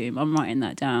fucking boom, I'm writing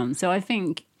that down. So I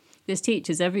think there's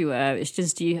teachers everywhere. It's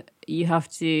just you have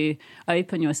to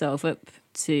open yourself up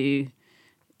to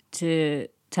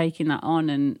taking that on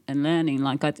and learning.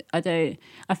 Like I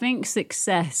think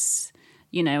success,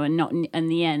 and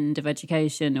the end of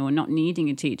education or not needing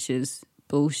a teacher's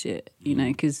bullshit,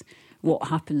 because what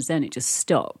happens then, it just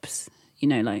stops.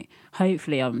 Like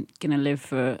hopefully I'm going to live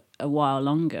for a while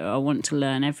longer. I want to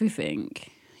learn everything.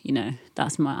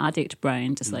 That's my addict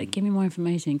brain, just like, give me more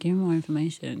information,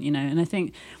 and I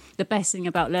think the best thing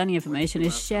about learning information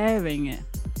is sharing it.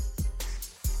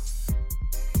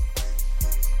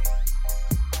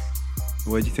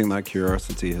 Where do you think that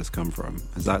curiosity has come from?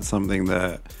 Is that something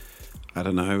that, I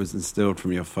don't know, was instilled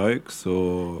from your folks,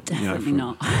 or definitely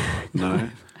not? No.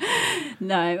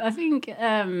 No, I think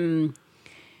I don't.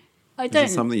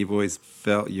 Is it something you've always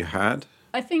felt you had?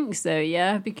 I think so,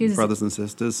 yeah. Because brothers and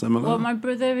sisters, similar. Well, my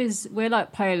brother we're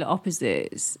like polar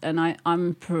opposites, and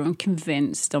I'm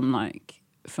convinced I'm like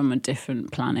from a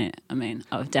different planet. I mean,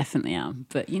 I definitely am,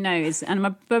 but and my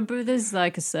brother's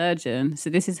like a surgeon, so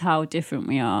this is how different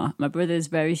we are. My brother's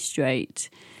very straight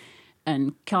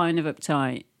and kind of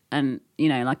uptight, and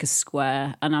like a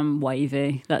square, and I'm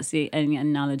wavy. That's the only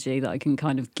analogy that I can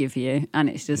kind of give you. And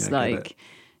it's just and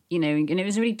it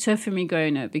was really tough for me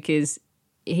growing up because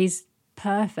he's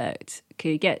perfect.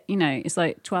 Could get it's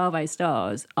like 12 A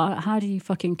stars. How do you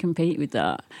fucking compete with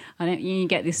that? I don't. You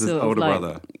get this sort older of like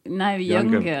brother. No,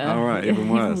 younger. All right, even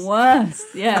worse. Even worse,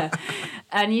 yeah.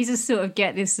 And you just sort of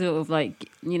get this sort of like,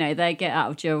 they get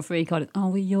out of jail free card. Oh,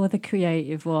 well, you're the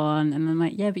creative one. And I'm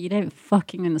like, yeah, but you don't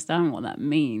fucking understand what that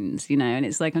means, And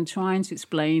it's like I'm trying to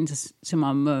explain to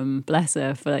my mum, bless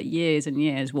her, for like years and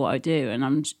years what I do.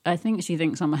 And I think she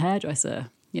thinks I'm a hairdresser.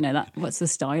 What's the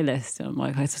stylist? And I'm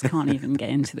like, I just can't even get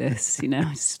into this,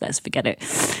 just let's forget it.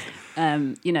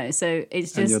 So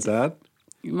it's just... And your dad?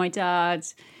 My dad...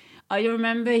 I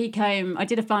remember I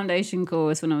did a foundation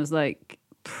course when I was like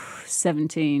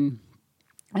 17,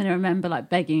 and I remember like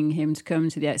begging him to come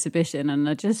to the exhibition, and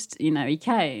I just, he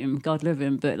came, God love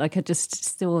him, but like I just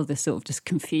still this sort of just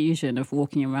confusion of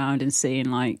walking around and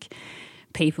seeing like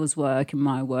people's work and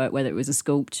my work, whether it was a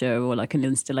sculpture or like an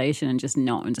installation, and just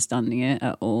not understanding it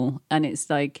at all. And it's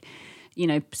like,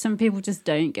 some people just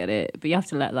don't get it, but you have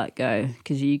to let that go,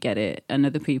 because you get it and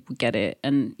other people get it.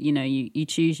 And, you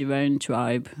choose your own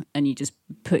tribe, and you just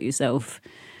put yourself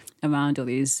around all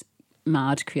these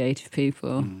mad creative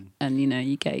people, and,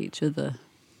 you get each other.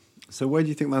 So where do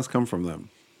you think that's come from then?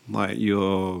 Like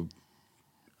your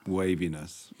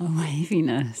waviness? Oh,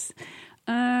 waviness.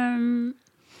 I'm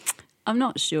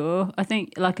not sure. I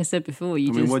think, like I said before,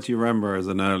 what do you remember as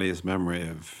an earliest memory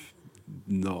of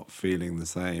not feeling the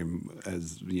same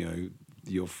as,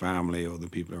 your family or the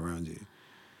people around you?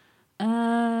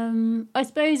 I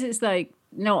suppose it's like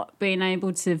not being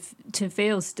able to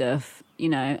feel stuff,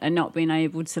 and not being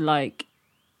able to like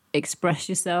express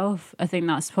yourself. I think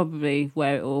that's probably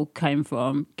where it all came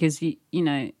from, because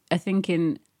I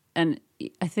think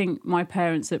my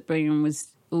parents' upbringing was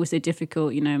also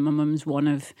difficult. My mum's one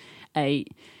of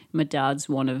 8, my dad's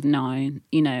one of 9,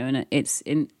 and it's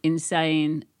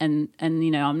insane. And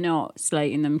I'm not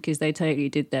slating them, because they totally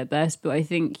did their best. But I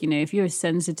think, if you're a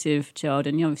sensitive child,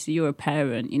 and obviously you're a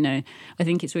parent, I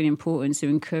think it's really important to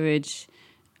encourage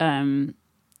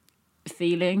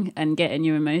feeling and getting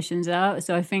your emotions out.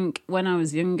 So I think when I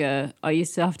was younger, I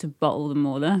used to have to bottle them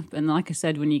all up. And like I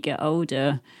said, when you get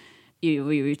older,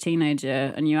 you're a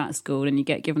teenager and you're at school and you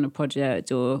get given a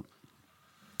project, or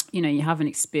you know, you have an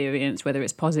experience, whether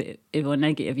it's positive or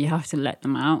negative, you have to let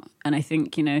them out. And I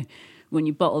think, you know, when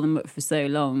you bottle them up for so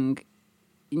long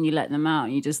and you let them out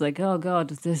and you're just like, oh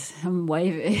God, I'm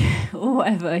waving or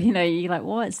whatever, you know, you're like,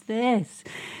 what's this?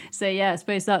 So yeah, I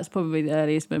suppose that's probably the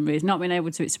earliest memory, is not being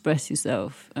able to express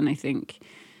yourself. And I think,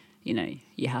 you know,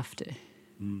 you have to,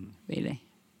 really.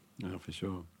 Yeah, for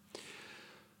sure.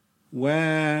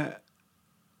 Where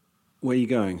are you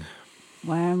going?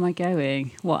 Where am I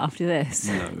going? What, after this?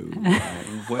 No.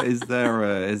 What is there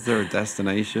a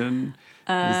destination?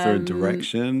 Is there a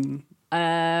direction? Is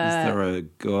there a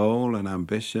goal, an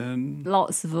ambition?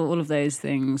 Lots of all of those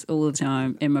things all the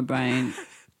time in my brain,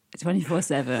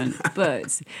 24/7.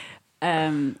 But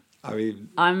I mean,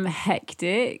 I'm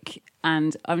hectic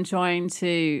and I'm trying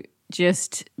to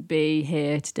just be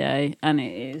here today, and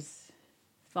it is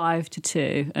 5 to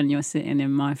 2 and you're sitting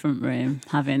in my front room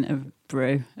having a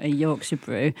brew, a Yorkshire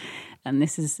brew, and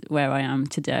this is where I am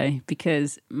today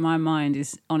because my mind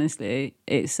is, honestly,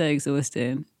 it's so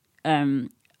exhausting, and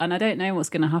I don't know what's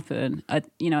going to happen. I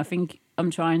think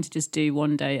I'm trying to just do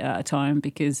one day at a time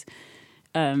because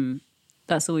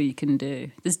that's all you can do.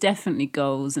 There's definitely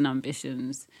goals and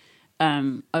ambitions.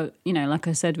 Like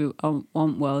I said, I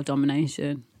want world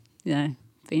domination,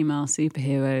 female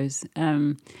superheroes.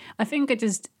 I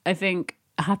think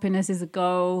happiness is a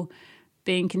goal,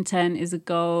 being content is a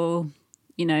goal,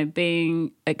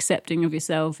 being accepting of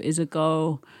yourself is a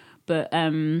goal, but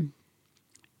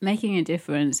making a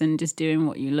difference and just doing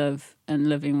what you love and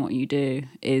loving what you do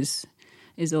is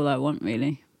all I want,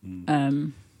 really.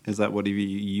 Is that what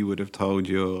you would have told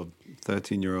your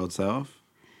 13-year-old self?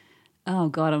 Oh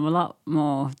God, I'm a lot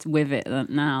more with it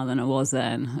now than I was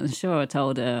then. I'm sure I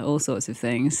told her all sorts of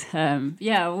things.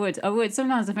 I would.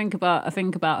 Sometimes I think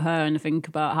about her and I think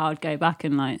about how I'd go back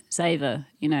and like save her,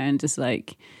 and just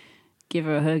like give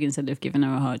her a hug instead of giving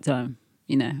her a hard time.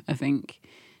 I think,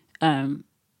 I'm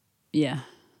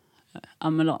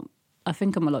a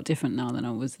lot different now than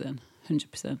I was then,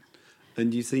 100%. And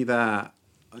do you see that,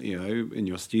 in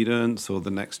your students or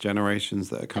the next generations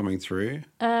that are coming through?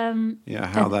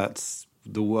 That's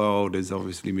the world has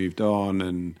obviously moved on,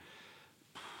 and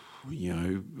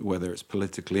whether it's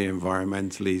politically,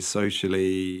 environmentally,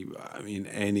 socially, I mean,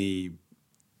 any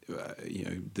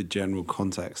the general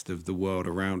context of the world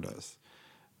around us.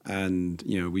 And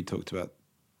we talked about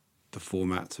the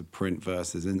formats of print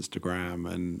versus Instagram,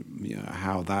 and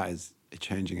how that is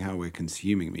changing how we're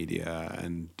consuming media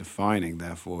and defining,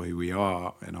 therefore, who we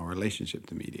are in our relationship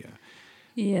to media.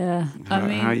 Yeah. How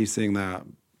are you seeing that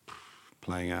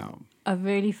playing out? I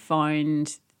really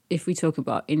find, if we talk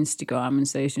about Instagram and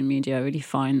social media, I really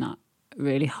find that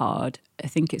really hard. I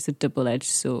think it's a double-edged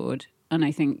sword. And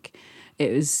I think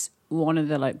it was one of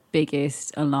the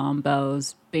biggest alarm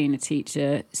bells being a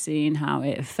teacher, seeing how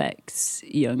it affects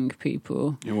young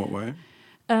people. In what way?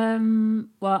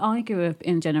 Well, I grew up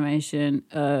in a generation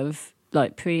of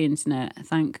pre-internet,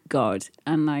 thank God,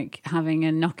 and having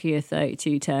a Nokia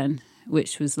 3210,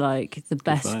 which was the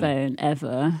best phone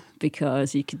ever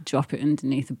because you could drop it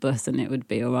underneath a bus and it would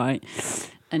be all right.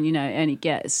 And it only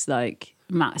gets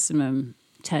maximum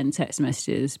 10 text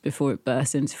messages before it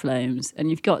bursts into flames, and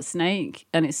you've got Snake,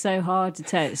 and it's so hard to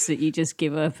text that you just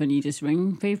give up and you just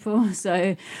ring people.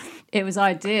 So it was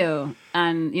ideal.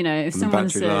 And if someone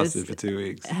the battery lasted for 2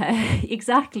 weeks.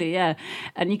 Exactly, yeah.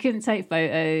 And you couldn't take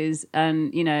photos,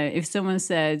 and if someone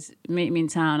said meet me in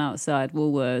town outside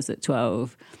Woolworths at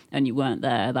 12 and you weren't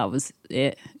there, that was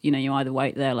it. You either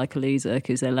wait there like a loser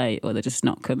because they're late, or they're just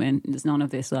not coming. There's none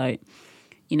of this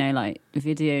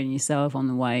videoing yourself on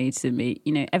the way to meet,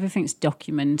 everything's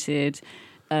documented.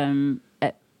 I'm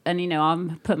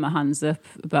putting my hands up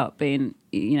about being,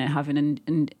 having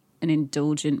an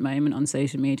indulgent moment on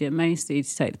social media, mostly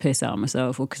to take the piss out of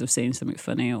myself or because I've seen something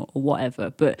funny or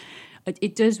whatever. But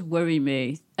it does worry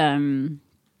me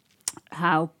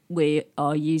how we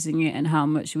are using it and how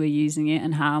much we're using it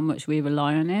and how much we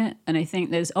rely on it. And I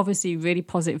think there's obviously really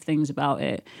positive things about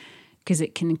it, because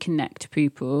it can connect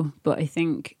people. But I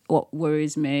think what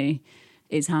worries me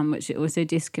is how much it also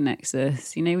disconnects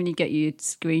us. When you get your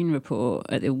screen report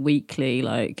at the weekly,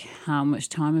 how much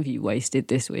time have you wasted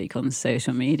this week on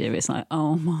social media? It's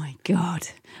oh my God,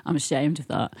 I'm ashamed of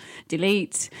that.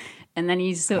 Delete. And then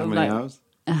you sort how of many hours?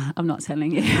 I'm not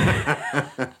telling you.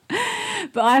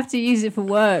 But I have to use it for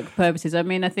work purposes. I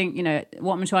mean, I think,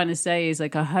 what I'm trying to say is I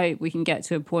hope we can get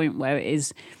to a point where it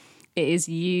is it is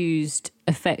used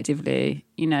effectively,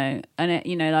 you know, and it,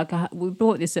 you know, like we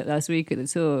brought this up last week at the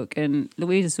talk, and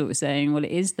Louisa sort of saying, well,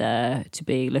 it is there to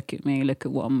be, look at me, look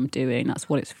at what I'm doing, that's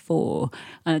what it's for.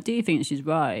 And I do think she's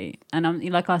right. And I'm,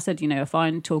 like I said, you know, I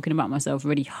find talking about myself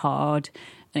really hard,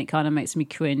 and it kind of makes me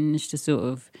cringe to sort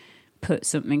of put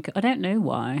something. I don't know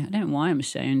why. I don't know why I'm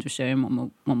ashamed of showing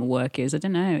what my work is. I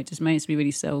don't know. It just makes me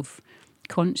really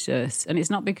self-conscious, and it's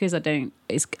not because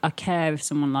I care if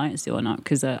someone likes it or not,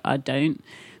 because I don't.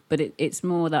 But it's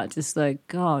more that just like,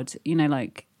 God, you know,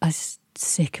 like I'm just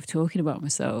sick of talking about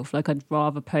myself. Like I'd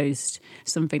rather post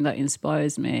something that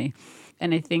inspires me.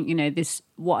 And I think, you know, this,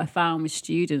 what I found with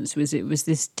students was it was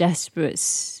this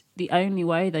desperate. The only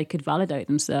way they could validate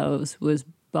themselves was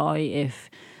by if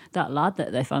that lad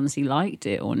that they fancy liked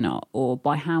it or not, or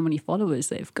by how many followers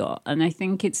they've got. And I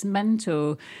think it's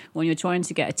mental when you're trying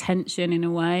to get attention in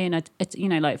a way. And, you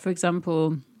know, like, for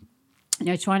example, you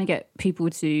know, trying to get people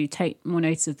to take more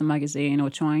notice of the magazine, or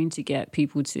trying to get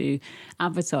people to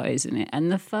advertise in it.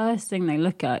 And the first thing they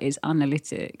look at is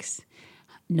analytics,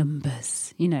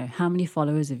 numbers, you know, how many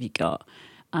followers have you got?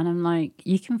 And I'm like,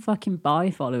 you can fucking buy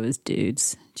followers,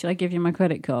 dudes. Should I give you my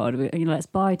credit card? You know, let's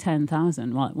buy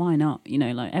 10,000. Why not? You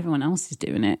know, like everyone else is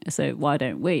doing it, so why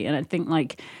don't we? And I think,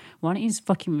 like, why don't you just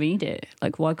fucking read it?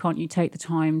 Like, why can't you take the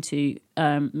time to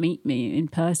meet me in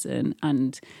person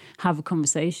and have a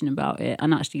conversation about it,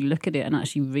 and actually look at it and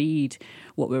actually read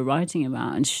what we're writing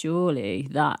about? And surely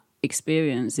that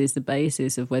experience is the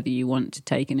basis of whether you want to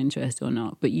take an interest or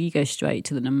not. But you go straight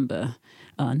to the number.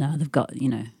 Oh, no, they've got, you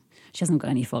know, she hasn't got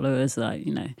any followers, like,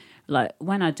 you know. Like,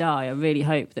 when I die, I really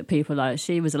hope that people are like,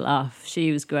 she was a laugh,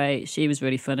 she was great, she was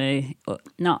really funny. Or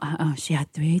not, oh, she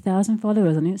had 3,000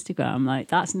 followers on Instagram. Like,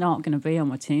 that's not going to be on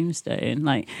my tombstone.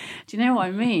 Like, do you know what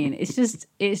I mean? It's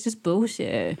just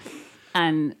bullshit.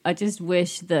 And I just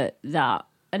wish that,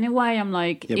 in a way, I'm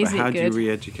like, yeah, is but how it do good? you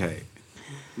re-educate?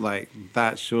 Like,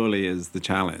 that surely is the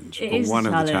challenge, It or is one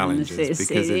of the challenges,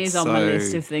 because it it's is on so, my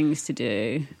list of things to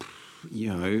do.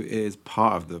 You know, it is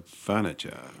part of the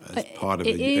furniture, as part of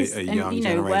a young and, you know,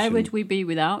 generation. where would we be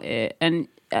without it? And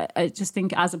I just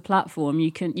think, as a platform,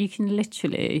 you can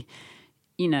literally,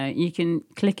 you know, you can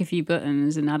click a few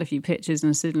buttons and add a few pictures,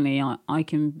 and suddenly I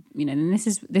can, you know. And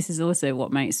this is also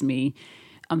what makes me,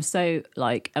 I'm so,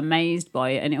 like, amazed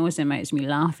by it, and it also makes me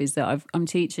laugh, is that I'm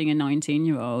teaching a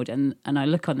 19-year-old, and I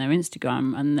look on their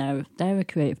Instagram, and they're a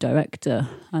creative director,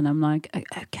 and I'm like,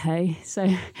 okay, so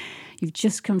you've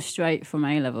just come straight from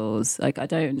A-levels. Like, I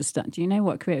don't understand. Do you know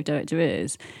what a creative director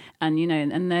is? And, you know,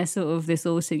 and they're sort of this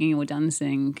all singing or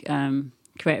dancing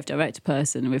creative director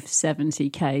person with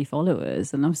 70k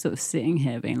followers, and I'm sort of sitting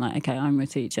here being like, okay, I'm a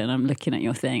teacher, and I'm looking at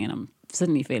your thing, and I'm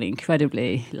suddenly feeling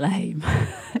incredibly lame,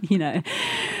 you know.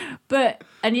 But,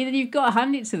 and you've got to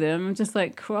hand it to them. I'm just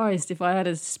like, Christ, if I had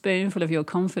a spoonful of your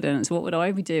confidence, what would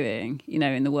I be doing, you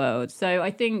know, in the world? So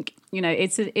I think, you know,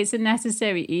 it's a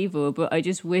necessary evil, but I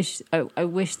just wish, I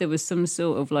wish there was some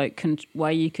sort of, like,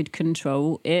 way you could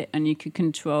control it, and you could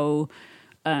control,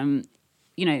 you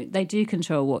know, they do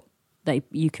control what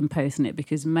you can post on it,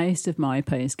 because most of my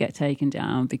posts get taken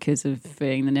down because of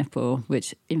freeing the nipple,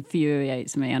 which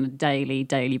infuriates me on a daily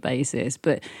basis.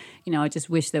 But, you know, I just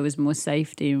wish there was more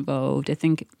safety involved. I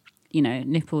think, you know,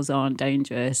 nipples aren't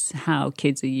dangerous. How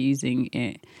kids are using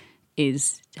it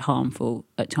is harmful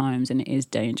at times, and it is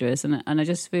dangerous. And I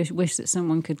just wish that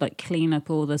someone could, like, clean up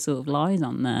all the sort of lies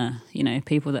on there. You know,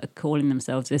 people that are calling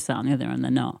themselves this, that, and the other, and they're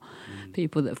not.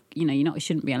 People that, you know, you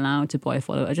shouldn't be allowed to buy a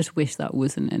follower. I just wish that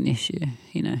wasn't an issue.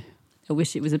 You know, I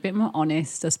wish it was a bit more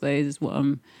honest, I suppose, is what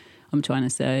I'm trying to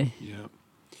say. Yeah,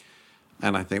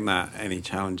 and I think that any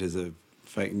challenges of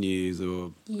fake news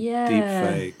or Yeah. deep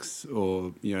fakes,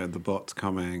 or, you know, the bots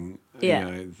coming, Yeah.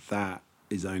 you know, that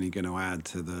is only going to add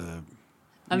to the.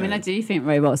 I mean, I do think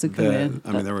robots are coming.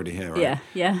 I mean, they're already here, right?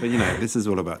 Yeah. But, you know, this is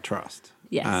all about trust.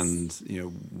 Yes. And, you know,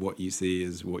 what you see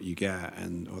is what you get,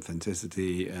 and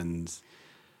authenticity, and,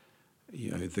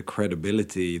 you know, the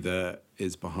credibility that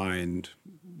is behind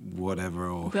whatever,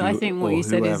 or but I think what you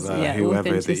said is, whoever that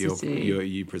authenticity.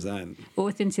 you present.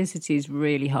 Authenticity is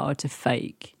really hard to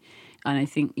fake, and I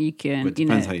think you can. But it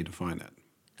depends how you define it.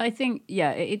 I think,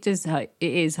 yeah, it does. It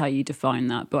is how you define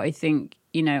that, but I think,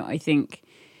 you know,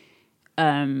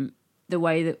 the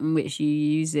way that in which you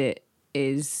use it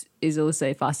is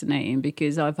also fascinating,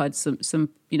 because I've had some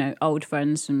you know, old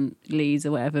friends from Leeds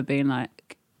or whatever being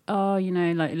like, oh, you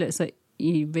know, like, it looks like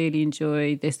you really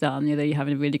enjoy this, that, and the other, you're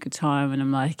having a really good time. And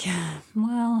I'm like,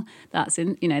 well,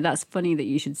 you know, that's funny that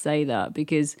you should say that,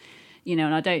 because, you know,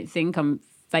 and I don't think I'm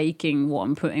faking what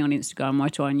I'm putting on Instagram. I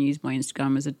try and use my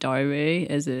Instagram as a diary,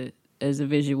 as a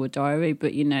visual diary,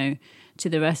 but, you know, to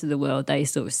the rest of the world, they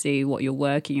sort of see what you're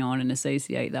working on and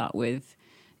associate that with,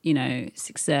 you know,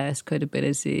 success,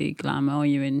 credibility, glamour. Oh,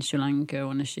 you're in Sri Lanka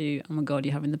on a shoot. Oh my God,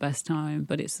 you're having the best time.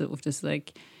 But it's sort of just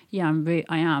like, yeah,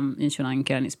 I am in Sri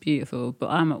Lanka and it's beautiful, but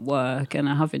I'm at work and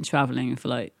I have been traveling for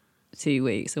like 2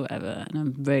 weeks or whatever, and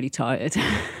I'm really tired.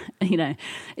 You know,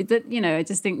 I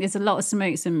just think there's a lot of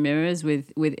smokes and mirrors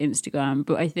with Instagram,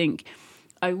 but I think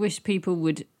I wish people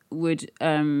would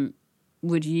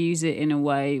use it in a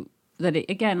way that it,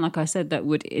 again, like I said, that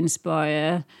would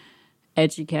inspire,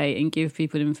 educate, and give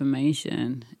people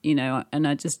information. You know, and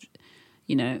I just,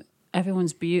 you know,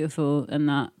 everyone's beautiful and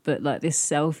that, but like this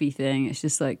selfie thing, it's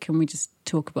just like, can we just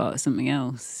talk about something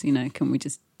else? You know, can we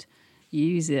just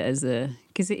use it as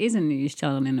because it is a news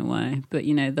channel in a way, but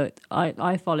you know that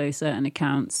I follow certain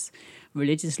accounts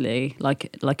religiously,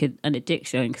 like an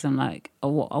addiction, because I'm like, I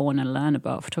want to learn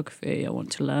about photography, I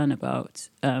want to learn about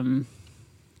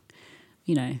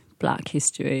you know, Black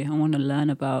history, I want to learn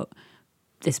about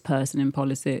this person in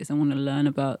politics, I want to learn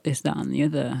about this, that and the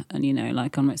other. And you know,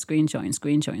 like I'm like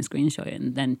screenshotting,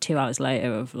 and then 2 hours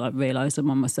later I've like realised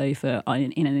I'm on my sofa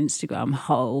in an Instagram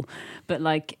hole. But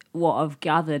like what I've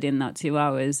gathered in that 2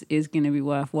 hours is going to be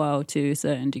worthwhile to a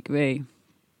certain degree.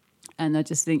 And I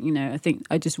just think, you know,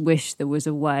 I just wish there was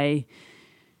a way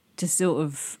to sort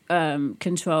of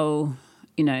control,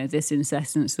 you know, this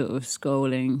incessant sort of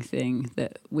scrolling thing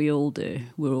that we all do,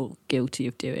 we're all guilty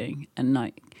of doing. And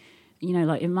like, you know,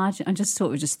 like imagine, I'm just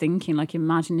sort of just thinking, like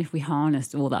imagine if we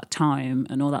harnessed all that time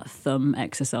and all that thumb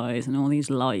exercise and all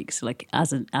these likes like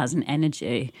as an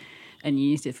energy and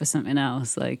used it for something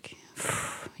else. Like,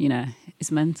 you know,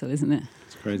 it's mental, isn't it?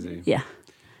 It's crazy. Yeah.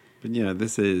 But yeah,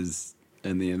 this is,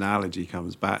 and the analogy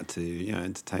comes back to, you know,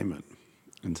 entertainment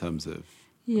in terms of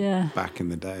back in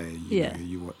the day, you know,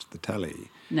 you watched the telly.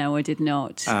 No, I did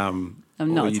not. I'm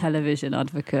not a television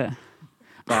advocate.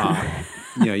 But,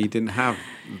 you know, you didn't have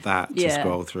that to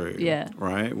scroll through,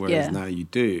 right? Whereas now you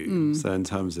do. So in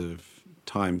terms of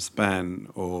time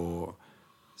spent or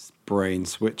brain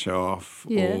switch off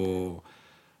or,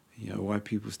 you know, why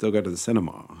people still go to the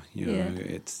cinema, you know,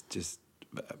 it's just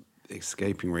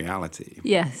escaping reality.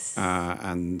 Yes.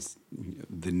 And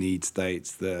the need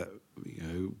states that, you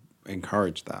know,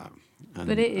 encourage that. And,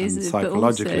 but it is and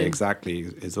psychologically, exactly,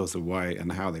 is also why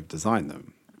and how they've designed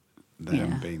them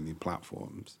being the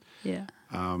platforms. Yeah.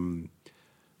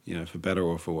 You know, for better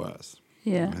or for worse.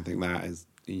 Yeah. And I think that is,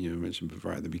 you mentioned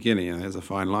right at the beginning, you know, there's a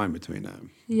fine line between them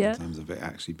in terms of it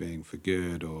actually being for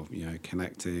good or, you know,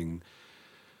 connecting,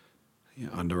 you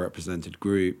know, underrepresented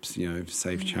groups, you know,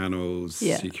 safe channels,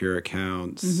 secure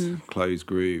accounts, closed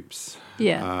groups.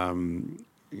 Yeah.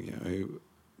 You know,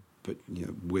 but you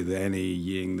know, with any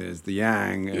yin, there's the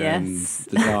yang and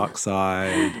the dark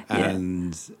side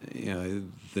and you know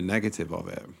the negative of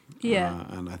it. Yeah,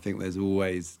 and I think there's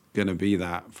always going to be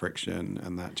that friction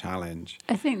and that challenge.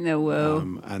 I think there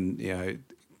will. And you know,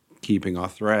 keeping our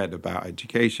thread about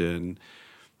education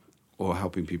or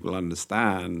helping people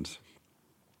understand,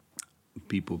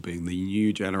 people being the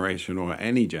new generation or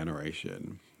any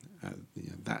generation, you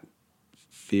know, that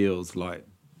feels like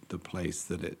the place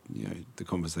that it, you know, the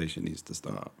conversation needs to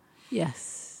start.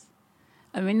 Yes.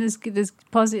 I mean, there's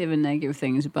positive and negative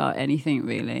things about anything,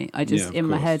 really. I just, in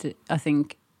my head, I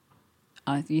think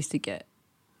I used to get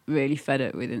really fed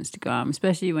up with Instagram,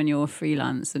 especially when you're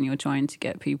freelance and you're trying to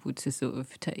get people to sort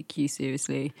of take you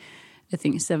seriously. I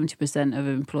think 70% of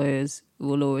employers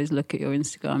will always look at your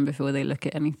Instagram before they look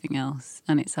at anything else.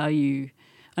 And it's how you...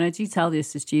 And I do tell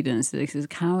this to students, because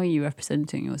how are you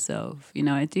representing yourself? You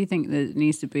know, I do think there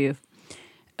needs to be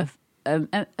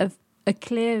a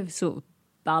clear sort of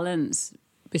balance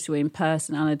between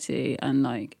personality and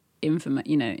like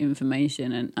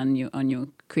information and your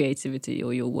creativity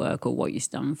or your work or what you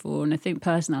stand for. And I think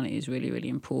personality is really, really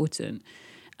important.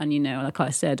 And, you know, like I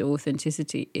said,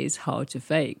 authenticity is hard to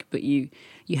fake, but you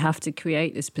have to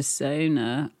create this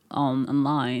persona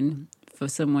online for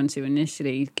someone to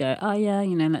initially go, oh yeah,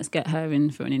 you know, let's get her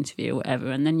in for an interview or whatever,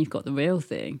 and then you've got the real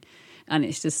thing. And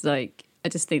it's just like, I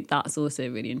just think that's also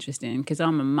really interesting, because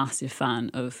I'm a massive fan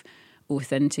of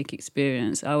authentic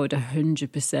experience. I would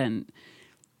 100%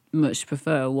 much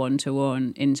prefer a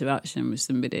one-to-one interaction with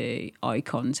somebody, eye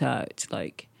contact,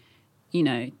 like, you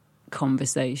know,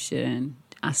 conversation,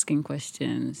 asking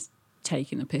questions,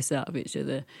 taking the piss out of each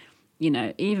other. You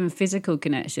know, even physical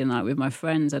connection, like with my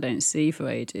friends I don't see for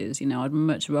ages, you know, I'd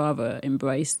much rather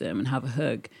embrace them and have a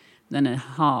hug than a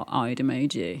heart-eyed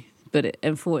emoji. But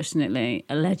unfortunately,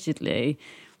 allegedly,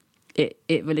 it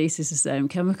releases the same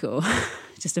chemical,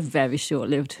 just a very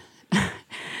short-lived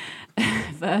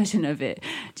version of it.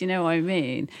 Do you know what I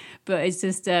mean? But it's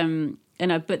just,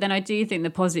 But then I do think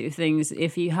the positive things,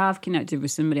 if you have connected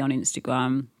with somebody on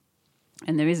Instagram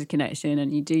and there is a connection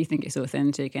and you do think it's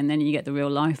authentic, and then you get the real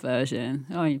life version,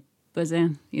 oh, you're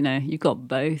buzzing, you've got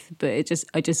both. But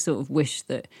I just sort of wish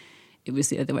that it was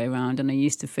the other way around. And I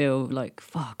used to feel like,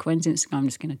 fuck, when's Instagram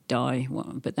just going to die?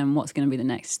 But then what's going to be the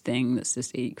next thing that's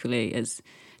just equally as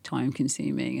time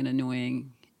consuming and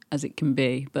annoying as it can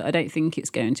be? But I don't think it's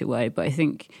going to away. But I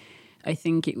think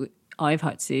I've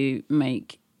had to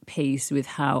make peace with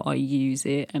how I use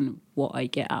it and what I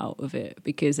get out of it,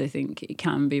 because I think it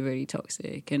can be really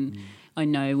toxic. And I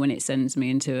know when it sends me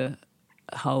into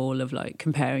a hole of like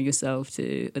comparing yourself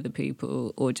to other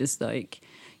people, or just like,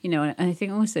 and I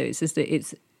think also it's just that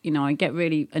it's, I get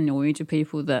really annoyed with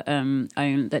people that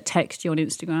that text you on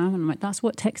Instagram, and I'm like, that's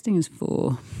what texting is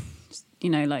for.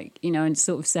 And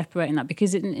sort of separating that,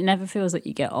 because it never feels like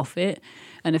you get off it.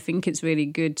 And I think it's really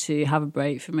good to have a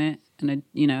break from it. And,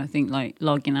 I think like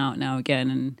logging out now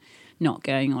again and not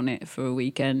going on it for a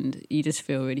weekend, you just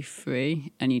feel really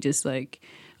free. And you just like,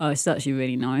 oh, it's actually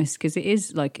really nice, because it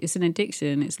is like, it's an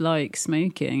addiction. It's like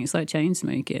smoking. It's like chain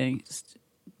smoking. Just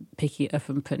picking it up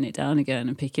and putting it down again,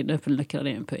 and picking it up and looking at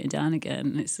it and putting it down again.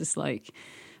 And it's just like,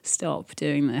 stop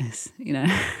doing this,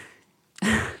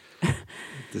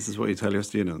 This is what you tell your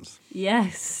students?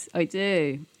 Yes, I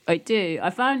do. I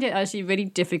found it actually really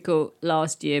difficult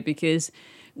last year, because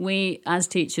we, as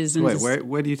teachers...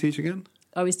 where do you teach again?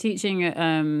 I was teaching at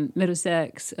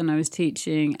Middlesex, and I was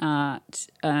teaching at...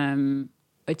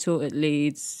 I taught at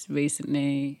Leeds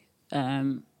recently,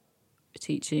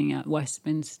 teaching at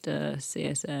Westminster,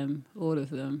 CSM, all of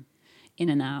them, in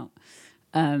and out.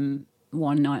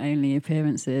 One night only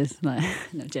appearances, like,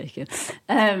 no, joking.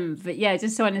 But yeah,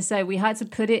 just trying to say, we had to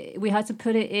put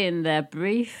it in their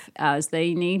brief as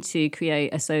they need to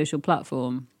create a social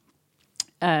platform,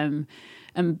 and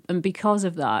because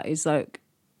of that, it's like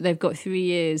they've got 3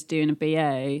 years doing a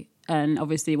BA, and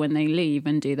obviously when they leave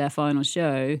and do their final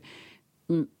show,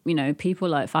 people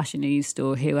like Fashionista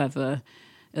or whoever,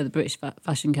 the British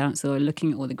Fashion Council, are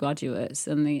looking at all the graduates,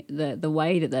 and the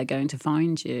way that they're going to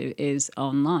find you is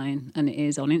online, and it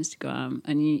is on Instagram.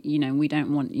 And we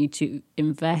don't want you to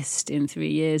invest in 3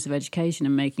 years of education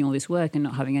and making all this work and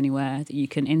not having anywhere that you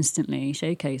can instantly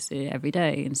showcase it every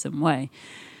day in some way.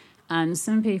 And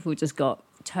some people just got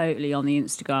totally on the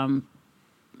Instagram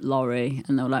lorry,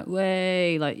 and they were like,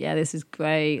 way, like, yeah, this is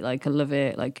great, like, I love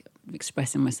it, like,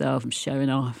 expressing myself, I'm showing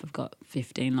off, I've got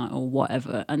 15, like, or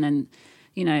whatever. And then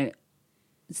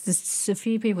it's just a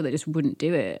few people that just wouldn't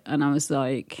do it. And I was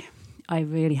like, I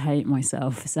really hate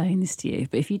myself for saying this to you,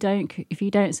 but if you don't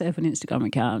set up an Instagram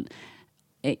account,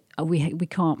 we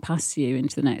can't pass you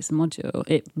into the next module.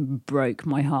 It broke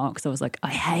my heart, because I was like,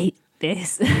 I hate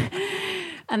this.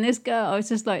 And this girl, I was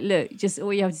just like, look, just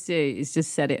all you have to do is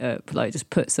just set it up, like just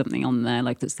put something on there,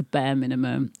 like that's the bare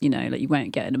minimum, like you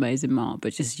won't get an amazing mark,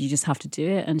 but you just have to do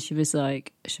it. And she was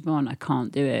like, Siobhan, I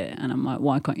can't do it. And I'm like,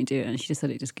 why can't you do it? And she just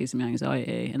said, it just gives me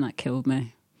anxiety. And that killed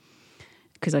me,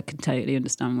 because I could totally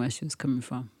understand where she was coming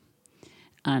from.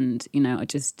 And,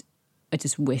 I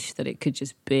just wish that it could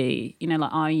just be,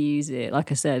 like I use it,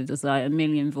 like I said, there's like a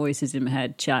million voices in my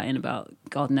head chatting about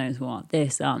God knows what,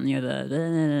 this, that and the other,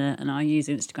 and I use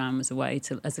Instagram as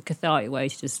a cathartic way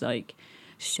to just like,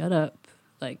 shut up,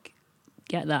 like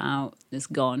get that out, it's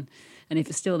gone. And if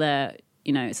it's still there,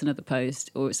 it's another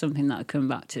post, or it's something that I come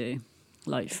back to,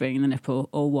 like freeing the nipple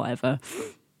or whatever.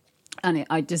 And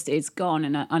it's gone,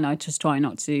 and I just try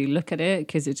not to look at it,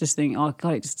 because I just think, oh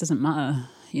God, it just doesn't matter.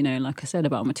 Like I said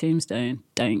about my tombstone,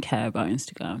 don't care about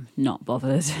Instagram, not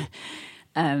bothered.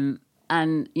 And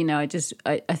I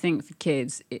think for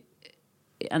kids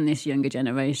and this younger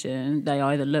generation, they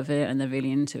either love it and they're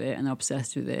really into it and they're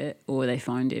obsessed with it, or they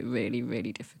find it really,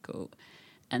 really difficult.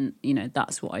 And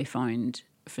that's what I find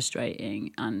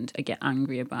frustrating, and I get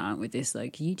angry about with this,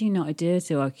 like, you do not adhere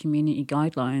to our community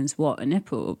guidelines, what a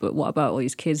nipple. But what about all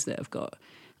these kids that have got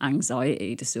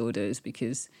anxiety disorders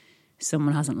because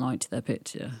someone hasn't liked their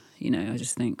picture? I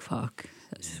just think, fuck,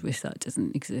 I just wish that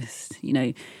doesn't exist.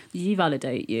 You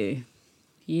validate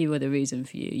you are the reason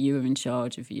for you are in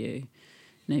charge of you,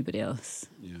 nobody else.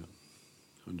 Yeah,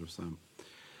 100%.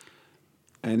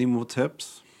 Any more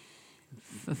tips?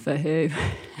 For who?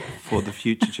 For the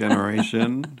future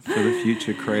generation, for the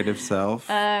future creative self.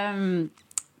 Be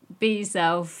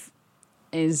yourself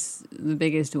is the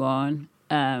biggest one.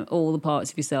 All the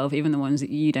parts of yourself, even the ones that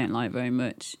you don't like very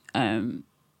much. And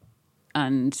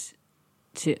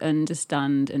to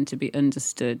understand and to be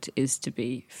understood is to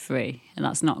be free. And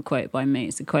that's not a quote by me.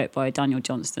 It's a quote by Daniel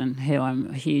Johnston, who I'm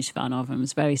a huge fan of, and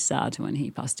was very sad when he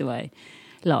passed away.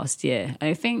 last year.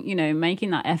 I think,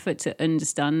 making that effort to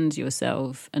understand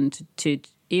yourself and to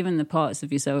even the parts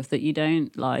of yourself that you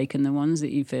don't like and the ones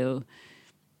that you feel,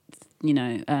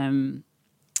 the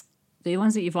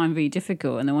ones that you find really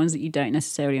difficult and the ones that you don't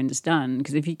necessarily understand.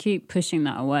 Because if you keep pushing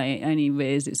that away, it only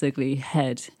rears its ugly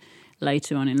head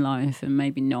later on in life, and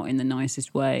maybe not in the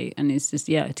nicest way. And it's just,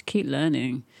 to keep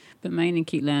learning, but mainly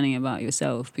keep learning about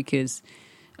yourself, because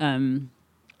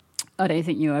I don't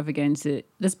think you're ever going to...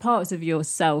 There's parts of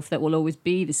yourself that will always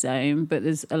be the same, but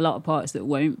there's a lot of parts that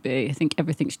won't be. I think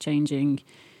everything's changing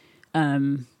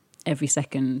every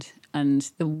second.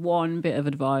 And the one bit of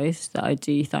advice that I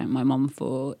do thank my mum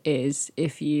for is,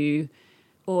 if you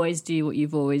always do what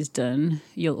you've always done,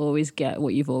 you'll always get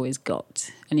what you've always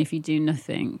got. And if you do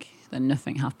nothing, then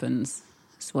nothing happens.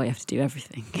 That's why you have to do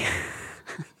everything.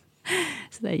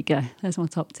 So there you go. There's my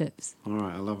top tips. All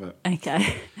right, I love it.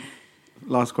 Okay.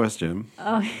 Last question.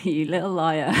 Oh, you little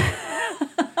liar.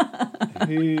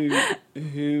 Who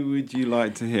would you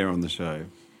like to hear on the show?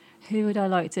 Who would I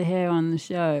like to hear on the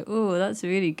show? Oh, that's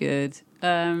really good.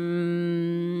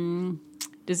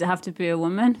 Does it have to be a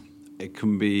woman? It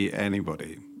can be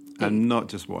anybody, and not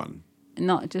just one.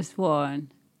 Not just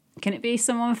one. Can it be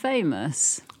someone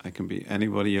famous? It can be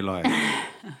anybody you like.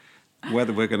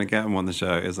 Whether we're going to get them on the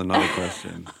show is another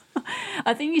question.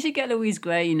 I think you should get Louise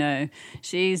Gray.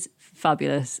 She's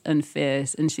fabulous and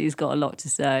fierce, and she's got a lot to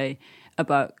say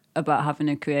about having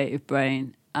a creative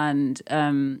brain and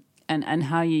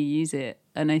how you use it.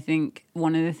 And I think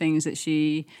one of the things that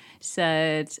she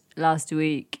said last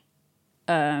week,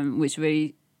 which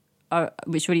really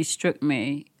struck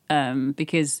me,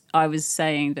 because I was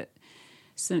saying that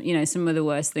some of the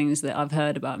worst things that I've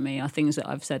heard about me are things that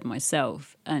I've said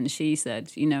myself. And she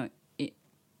said,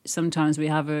 sometimes we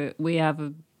have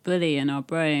a bully in our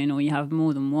brain, or you have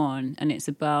more than one, and it's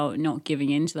about not giving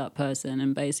in to that person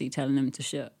and basically telling them to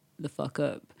shut the fuck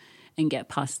up and get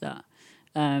past that.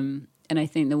 And I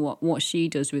think that what she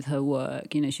does with her work,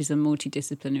 she's a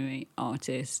multidisciplinary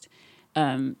artist,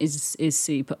 is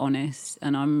super honest,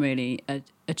 and I'm really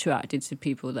attracted to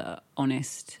people that are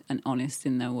honest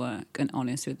in their work and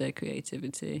honest with their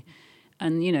creativity,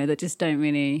 and that just don't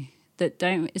really,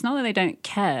 it's not that they don't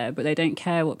care, but they don't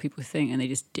care what people think, and they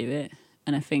just do it.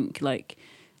 And I think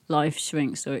life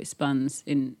shrinks or expands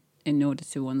in order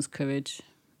to one's courage,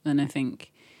 and I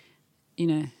think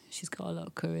she's got a lot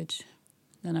of courage,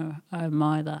 and I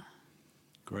admire that.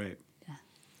 Great. Yeah.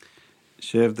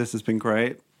 Shiv, this has been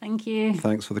great. Thank you.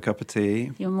 Thanks for the cup of tea.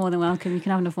 You're more than welcome. You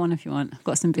can have another one if you want. I've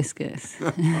got some biscuits.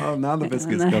 Oh, now the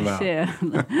biscuits come out. Sure.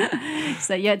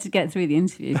 So you had to get through the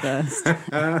interview first.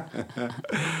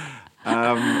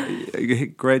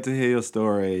 Great to hear your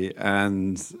story,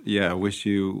 and wish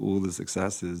you all the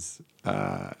successes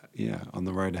on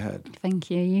the road ahead. Thank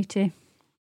you. You too.